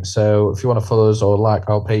 Yes, mate. So if you want to follow us or like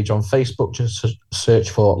our page on Facebook, just search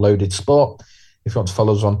for Loaded Sport. If you want to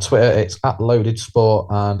follow us on Twitter, it's @Loaded Sport,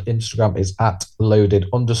 and Instagram is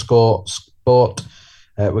 @Loaded_Sport.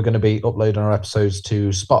 We're going to be uploading our episodes to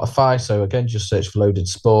Spotify. So again, just search for Loaded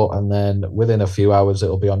Sport, and then within a few hours,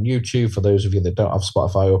 it'll be on YouTube. For those of you that don't have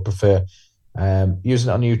Spotify or prefer using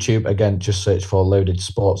it on YouTube, again, just search for Loaded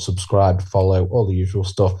Sport, subscribe, follow, all the usual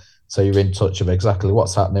stuff. So you're in touch of exactly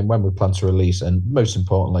what's happening, when we plan to release, and most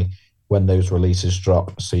importantly, when those releases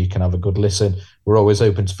drop, so you can have a good listen. We're always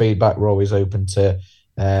open to feedback. We're always open to,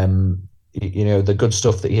 the good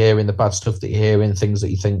stuff that you're hearing, the bad stuff that you're hearing, things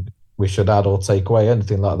that you think we should add or take away,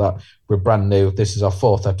 anything like that. We're brand new. This is our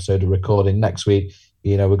 4th episode of recording. Next week,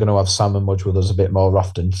 we're going to have Sam and Mudge with us a bit more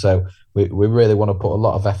often. So we really want to put a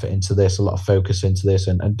lot of effort into this, a lot of focus into this,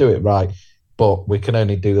 and do it right. But we can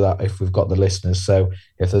only do that if we've got the listeners. So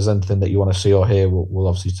if there's anything that you want to see or hear, we'll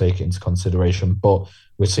obviously take it into consideration. But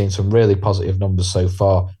we've seen some really positive numbers so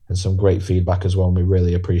far and some great feedback as well, and we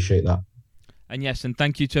really appreciate that. And yes, and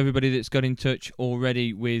thank you to everybody that's got in touch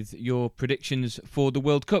already with your predictions for the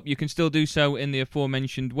World Cup. You can still do so in the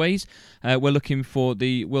aforementioned ways. We're looking for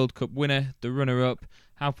the World Cup winner, the runner-up,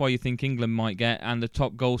 how far you think England might get, and the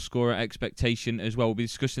top goal scorer expectation as well. We'll be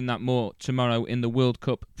discussing that more tomorrow in the World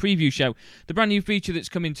Cup preview show. The brand new feature that's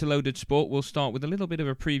coming to Loaded Sport, we'll start with a little bit of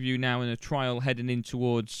a preview now and a trial heading in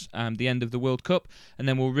towards the end of the World Cup, and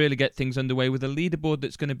then we'll really get things underway with a leaderboard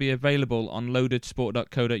that's going to be available on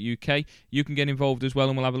loadedsport.co.uk. You can get involved as well,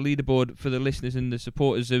 and we'll have a leaderboard for the listeners and the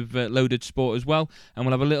supporters of Loaded Sport as well, and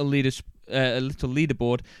we'll have a little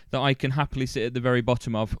leaderboard that I can happily sit at the very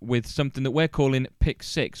bottom of with something that we're calling Pick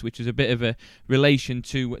 6, which is a bit of a relation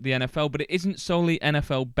to the NFL, but it isn't solely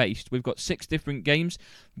NFL based. We've got 6 different games,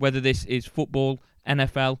 whether this is football,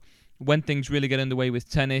 NFL, when things really get underway with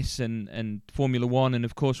tennis and Formula 1, and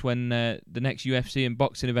of course when the next UFC and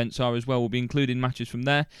boxing events are as well, we'll be including matches from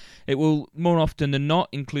there. It will more often than not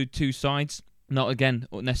include 2 sides, not again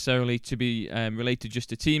necessarily to be related just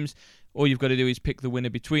to teams. All you've got to do is pick the winner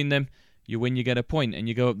between them. You win, you get a point, and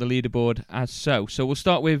you go up the leaderboard as so. So we'll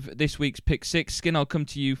start with this week's Pick 6. Skin, I'll come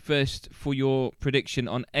to you first for your prediction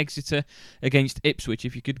on Exeter against Ipswich.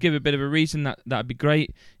 If you could give a bit of a reason, that'd be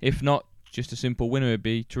great. If not, just a simple winner would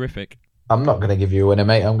be terrific. I'm not going to give you a winner,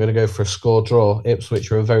 mate. I'm going to go for a score draw.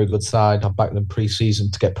 Ipswich are a very good side. I've backed them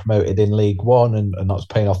pre-season to get promoted in League One, and that's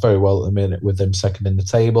paying off very well at the minute with them second in the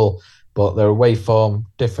table. But their away form,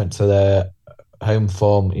 different to their home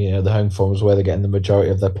form. The home form is where they're getting the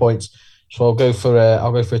majority of their points. So I'll go for a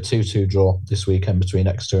 2-2 draw this weekend between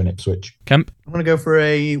Exeter and Ipswich. Kemp? I'm going to go for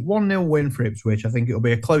a 1-0 win for Ipswich. I think it'll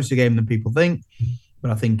be a closer game than people think, but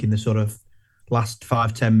I think in the sort of last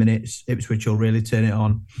 5-10 minutes, Ipswich will really turn it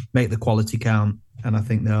on, make the quality count, and I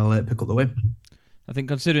think they'll pick up the win. I think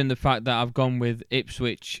considering the fact that I've gone with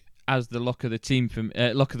Ipswich as the lock of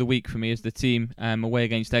the week for me as the team away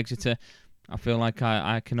against Exeter, I feel like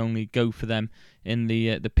I can only go for them in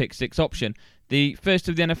the Pick 6 option. The first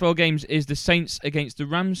of the NFL games is the Saints against the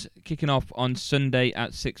Rams, kicking off on Sunday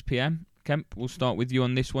at 6 p.m. Kemp, we'll start with you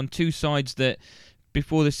on this one. 2 sides that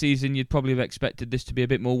before the season you'd probably have expected this to be a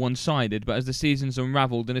bit more one-sided, but as the season's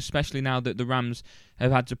unravelled, and especially now that the Rams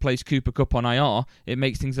have had to place Cooper Kupp on IR, it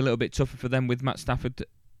makes things a little bit tougher for them with Matt Stafford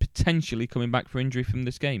potentially coming back for injury from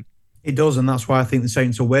this game. It does, and that's why I think the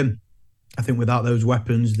Saints will win. I think without those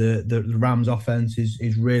weapons, the Rams' offense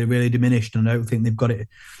is really, really diminished, and I don't think they've got it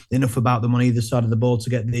enough about them on either side of the ball to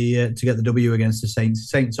get the W against the Saints. The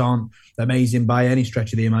Saints aren't amazing by any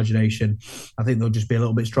stretch of the imagination. I think they'll just be a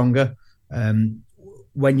little bit stronger.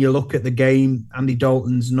 When you look at the game, Andy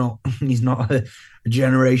Dalton's not a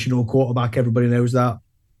generational quarterback. Everybody knows that.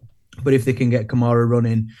 But if they can get Kamara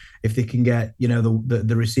running, if they can get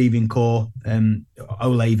the receiving core,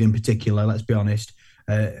 Olave in particular, let's be honest,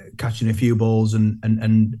 catching a few balls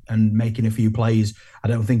and making a few plays, I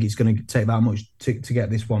don't think it's going to take that much to get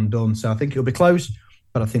this one done. So I think it'll be close,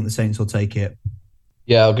 but I think the Saints will take it.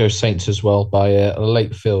 Yeah, I'll go Saints as well by a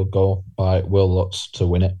late field goal by Will Lutz to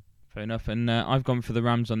win it. Fair enough, and I've gone for the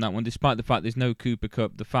Rams on that one, despite the fact there's no Cooper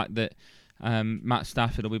Kupp. The fact that Matt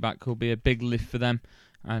Stafford will be back will be a big lift for them,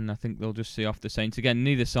 and I think they'll just see off the Saints. Again,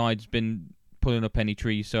 neither side's been pulling up any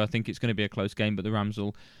trees, so I think it's going to be a close game, but the Rams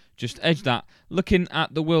will just edge that. Looking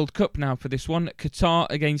at the World Cup now for this one, Qatar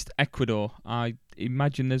against Ecuador. I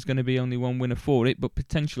imagine there's going to be only one winner for it, but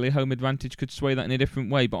potentially home advantage could sway that in a different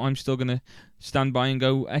way, but I'm still going to stand by and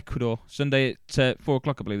go Ecuador. Sunday at 4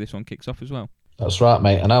 o'clock, I believe this one kicks off as well. That's right,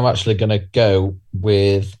 mate. And I'm actually going to go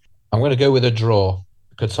with a draw.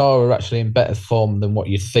 Qatar are actually in better form than what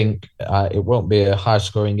you think. It won't be a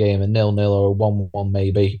high-scoring game, a 0-0 or a 1-1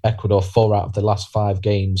 maybe. Ecuador, 4 out of the last 5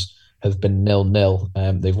 games have been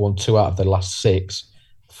 0-0. They've won 2 out of the last 6.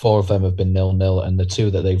 4 of them have been 0-0, and the 2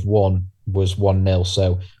 that they've won was 1-0.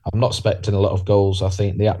 So I'm not expecting a lot of goals. I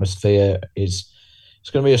think the atmosphere it's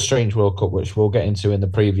going to be a strange World Cup, which we'll get into in the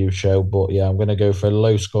preview show. But yeah, I'm going to go for a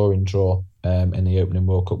low-scoring draw in the opening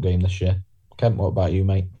World Cup game this year. Kent, what about you,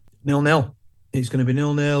 mate? 0-0. It's going to be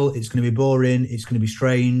 0-0. It's going to be boring. It's going to be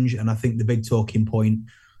strange. And I think the big talking point,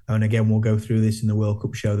 and again, we'll go through this in the World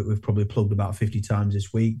Cup show that we've probably plugged about 50 times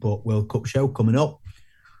this week, but World Cup show coming up.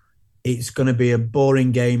 It's going to be a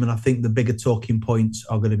boring game, and I think the bigger talking points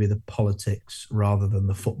are going to be the politics rather than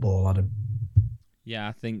the football, Adam. Yeah,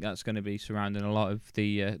 I think that's going to be surrounding a lot of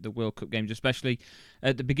the World Cup games, especially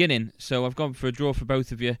at the beginning. So I've gone for a draw for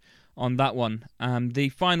both of you on that one. The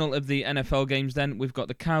final of the NFL games then, we've got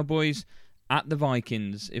the Cowboys at the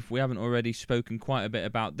Vikings. If we haven't already spoken quite a bit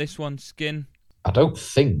about this one, Skin? I don't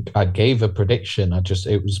think I gave a prediction.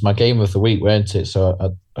 It was my game of the week, weren't it?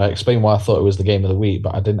 So I explained why I thought it was the game of the week,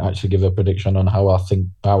 but I didn't actually give a prediction on how I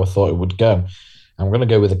thought it would go. I'm going to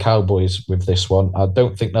go with the Cowboys with this one. I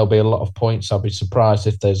don't think there'll be a lot of points. I'll be surprised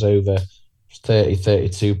if there's over 30,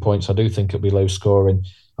 32 points. I do think it'll be low scoring.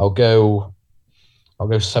 I'll go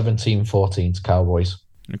 17-14 to Cowboys.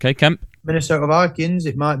 Okay, Kemp? Minnesota Vikings,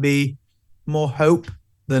 it might be more hope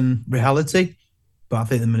than reality, but I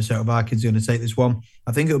think the Minnesota Vikings are going to take this one.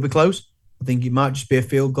 I think it'll be close. I think it might just be a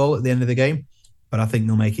field goal at the end of the game, but I think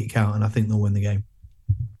they'll make it count, and I think they'll win the game.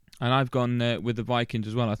 And I've gone with the Vikings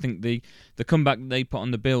as well. I think the comeback they put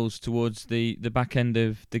on the Bills towards the back end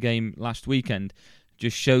of the game last weekend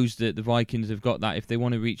just shows that the Vikings have got that if they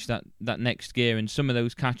want to reach that next gear. And some of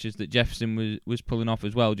those catches that Jefferson was pulling off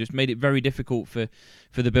as well just made it very difficult for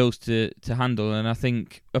the Bills to handle. And I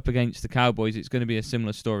think up against the Cowboys, it's going to be a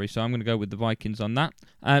similar story. So I'm going to go with the Vikings on that.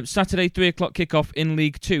 Saturday, 3 o'clock kickoff in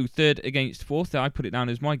League 2, 3rd against 4th. I put it down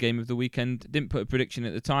as my game of the weekend. Didn't put a prediction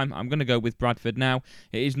at the time. I'm going to go with Bradford now.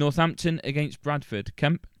 It is Northampton against Bradford.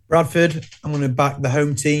 Kemp? Bradford, I'm going to back the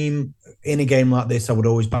home team. In a game like this, I would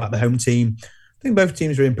always back the home team. I think both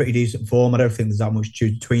teams are in pretty decent form. I don't think there's that much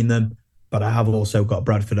choose between them, but I have also got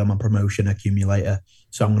Bradford on my promotion accumulator,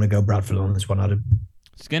 so I'm going to go Bradford on this one, Adam.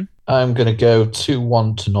 Skin? I'm going to go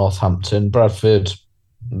 2-1 to Northampton. Bradford,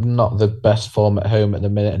 not the best form at home at the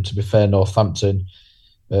minute, and to be fair, Northampton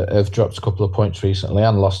have dropped a couple of points recently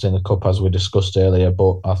and lost in the Cup, as we discussed earlier,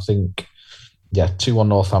 but I think, 2-1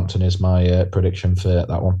 Northampton is my prediction for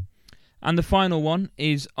that one. And the final one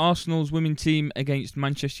is Arsenal's women's team against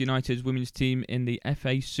Manchester United's women's team in the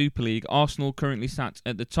FA Super League. Arsenal currently sat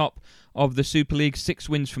at the top of the Super League, 6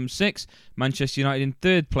 wins from 6. Manchester United in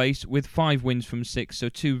 3rd place with 5 wins from 6. So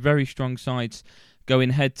 2 very strong sides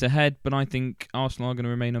going head-to-head. But I think Arsenal are going to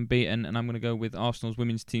remain unbeaten, and I'm going to go with Arsenal's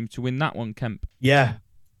women's team to win that one, Kemp. Yeah,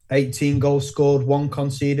 18 goals scored, 1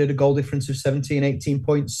 conceded, a goal difference of 17, 18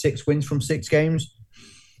 points, 6 wins from 6 games.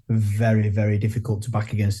 Very, very difficult to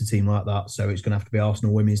back against a team like that. So it's going to have to be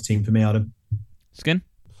Arsenal women's team for me, Adam. Skin?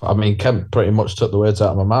 I mean, Kemp pretty much took the words out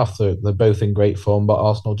of my mouth. They're both in great form, but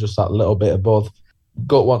Arsenal just that little bit above.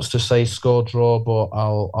 Gut wants to say score draw, but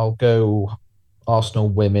I'll go Arsenal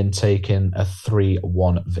women taking a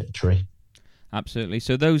 3-1 victory. Absolutely.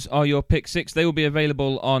 So those are your pick six. They will be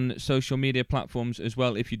available on social media platforms as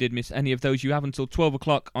well. If you did miss any of those, you have until 12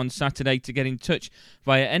 o'clock on Saturday to get in touch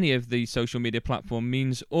via any of the social media platform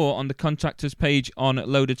means or on the contact us page on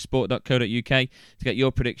loadedsport.co.uk to get your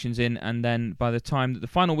predictions in. And then by the time that the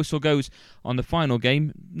final whistle goes on the final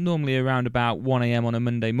game, normally around about 1 a.m. on a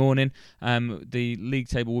Monday morning, the league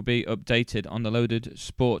table will be updated on the Loaded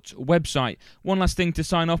Sport website. One last thing to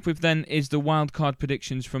sign off with then is the wildcard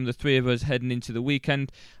predictions from the three of us heading into the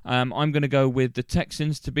weekend. I'm going to go with the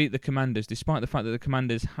Texans to beat the Commanders, despite the fact that the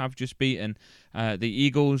Commanders have just beaten the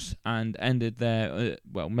Eagles and ended their,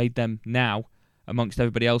 made them now, amongst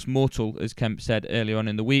everybody else, mortal, as Kemp said earlier on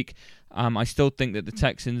in the week. I still think that the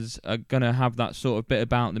Texans are going to have that sort of bit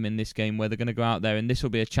about them in this game where they're going to go out there and this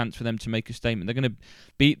will be a chance for them to make a statement. They're going to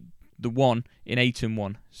beat the one in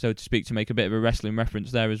 8-1, so to speak, to make a bit of a wrestling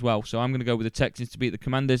reference there as well. So I'm going to go with the Texans to beat the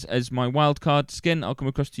Commanders as my wild card. Skin, I'll come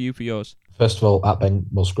across to you for yours. First of all, at Ben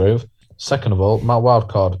Musgrove. Second of all, my wild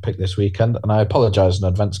card pick this weekend, and I apologise in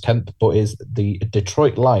advance, Kemp, but is the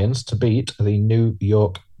Detroit Lions to beat the New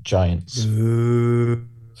York Giants.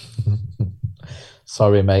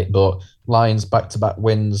 Sorry, mate, but Lions back-to-back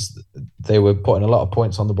wins. They were putting a lot of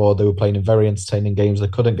points on the board. They were playing in very entertaining games. They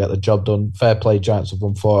couldn't get the job done. Fair play, Giants have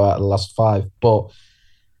won 4 out of the last 5, but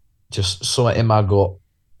just something in my gut.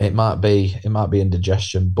 It might be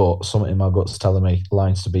indigestion, but something in my gut's telling me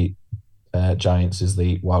Lions to beat Giants is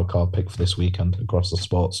the wildcard pick for this weekend across the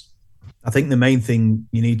sports. I think the main thing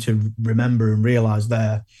you need to remember and realise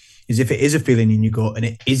there is if it is a feeling in your gut and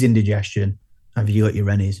it is indigestion, have you got your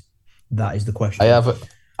Rennies? That is the question.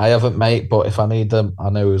 I haven't, mate, but if I need them, I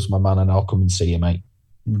know who's my man and I'll come and see you, mate.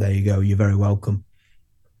 There you go. You're very welcome.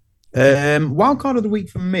 Wild card of the week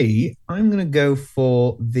for me, I'm going to go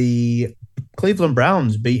for the Cleveland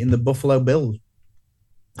Browns beating the Buffalo Bills.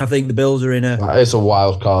 I think the Bills are in a... That is a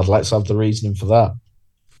wild card. Let's have the reasoning for that.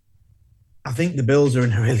 I think the Bills are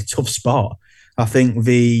in a really tough spot. I think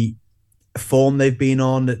the form they've been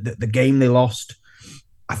on, the game they lost,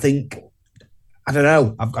 I don't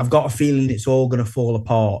know. I've got a feeling it's all going to fall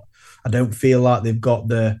apart. I don't feel like they've got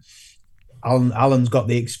Allen's got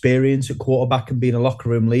the experience at quarterback and being a locker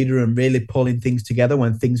room leader and really pulling things together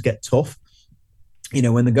when things get tough. You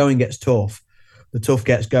know, when the going gets tough, the tough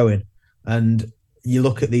gets going. And you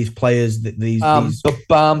look at these players, nice. You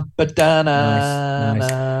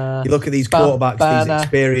look at these quarterbacks, these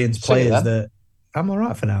experienced players that I'm all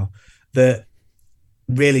right for now, that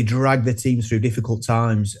really drag their teams through difficult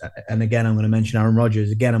times. And again, I'm going to mention Aaron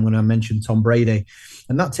Rodgers. Again, I'm going to mention Tom Brady.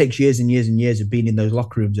 And that takes years and years and years of being in those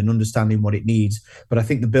locker rooms and understanding what it needs. But I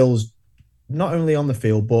think the Bills, not only on the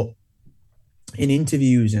field, but in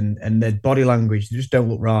interviews and their body language, they just don't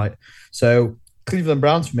look right. So Cleveland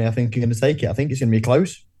Browns for me, I think, are going to take it. I think it's going to be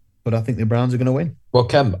close, but I think the Browns are going to win. Well,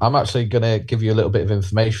 Kem, I'm actually going to give you a little bit of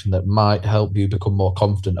information that might help you become more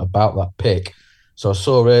confident about that pick. So I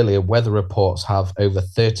saw earlier weather reports have over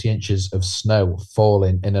 30 inches of snow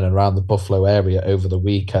falling in and around the Buffalo area over the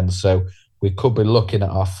weekend. So we could be looking at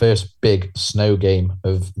our first big snow game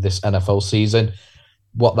of this NFL season.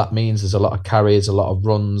 What that means is a lot of carries, a lot of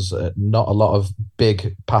runs, not a lot of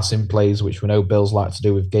big passing plays, which we know Bills like to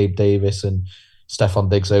do with Gabe Davis and Stephon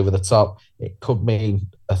Diggs over the top. It could mean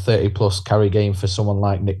a 30-plus carry game for someone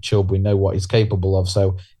like Nick Chubb. We know what he's capable of.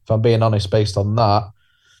 So if I'm being honest, based on that,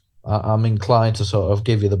 I'm inclined to sort of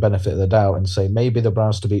give you the benefit of the doubt and say maybe the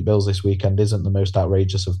Browns to beat Bills this weekend isn't the most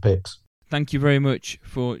outrageous of picks. Thank you very much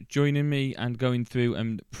for joining me and going through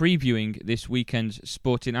and previewing this weekend's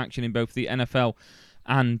sporting action in both the NFL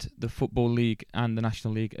and the Football League and the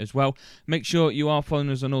National League as well. Make sure you are following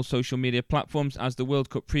us on all social media platforms as the World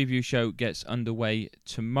Cup preview show gets underway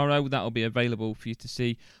tomorrow. That will be available for you to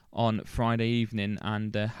see on Friday evening,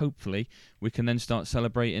 and hopefully we can then start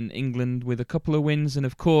celebrating England with a couple of wins, and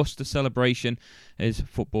of course the celebration as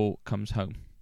football comes home.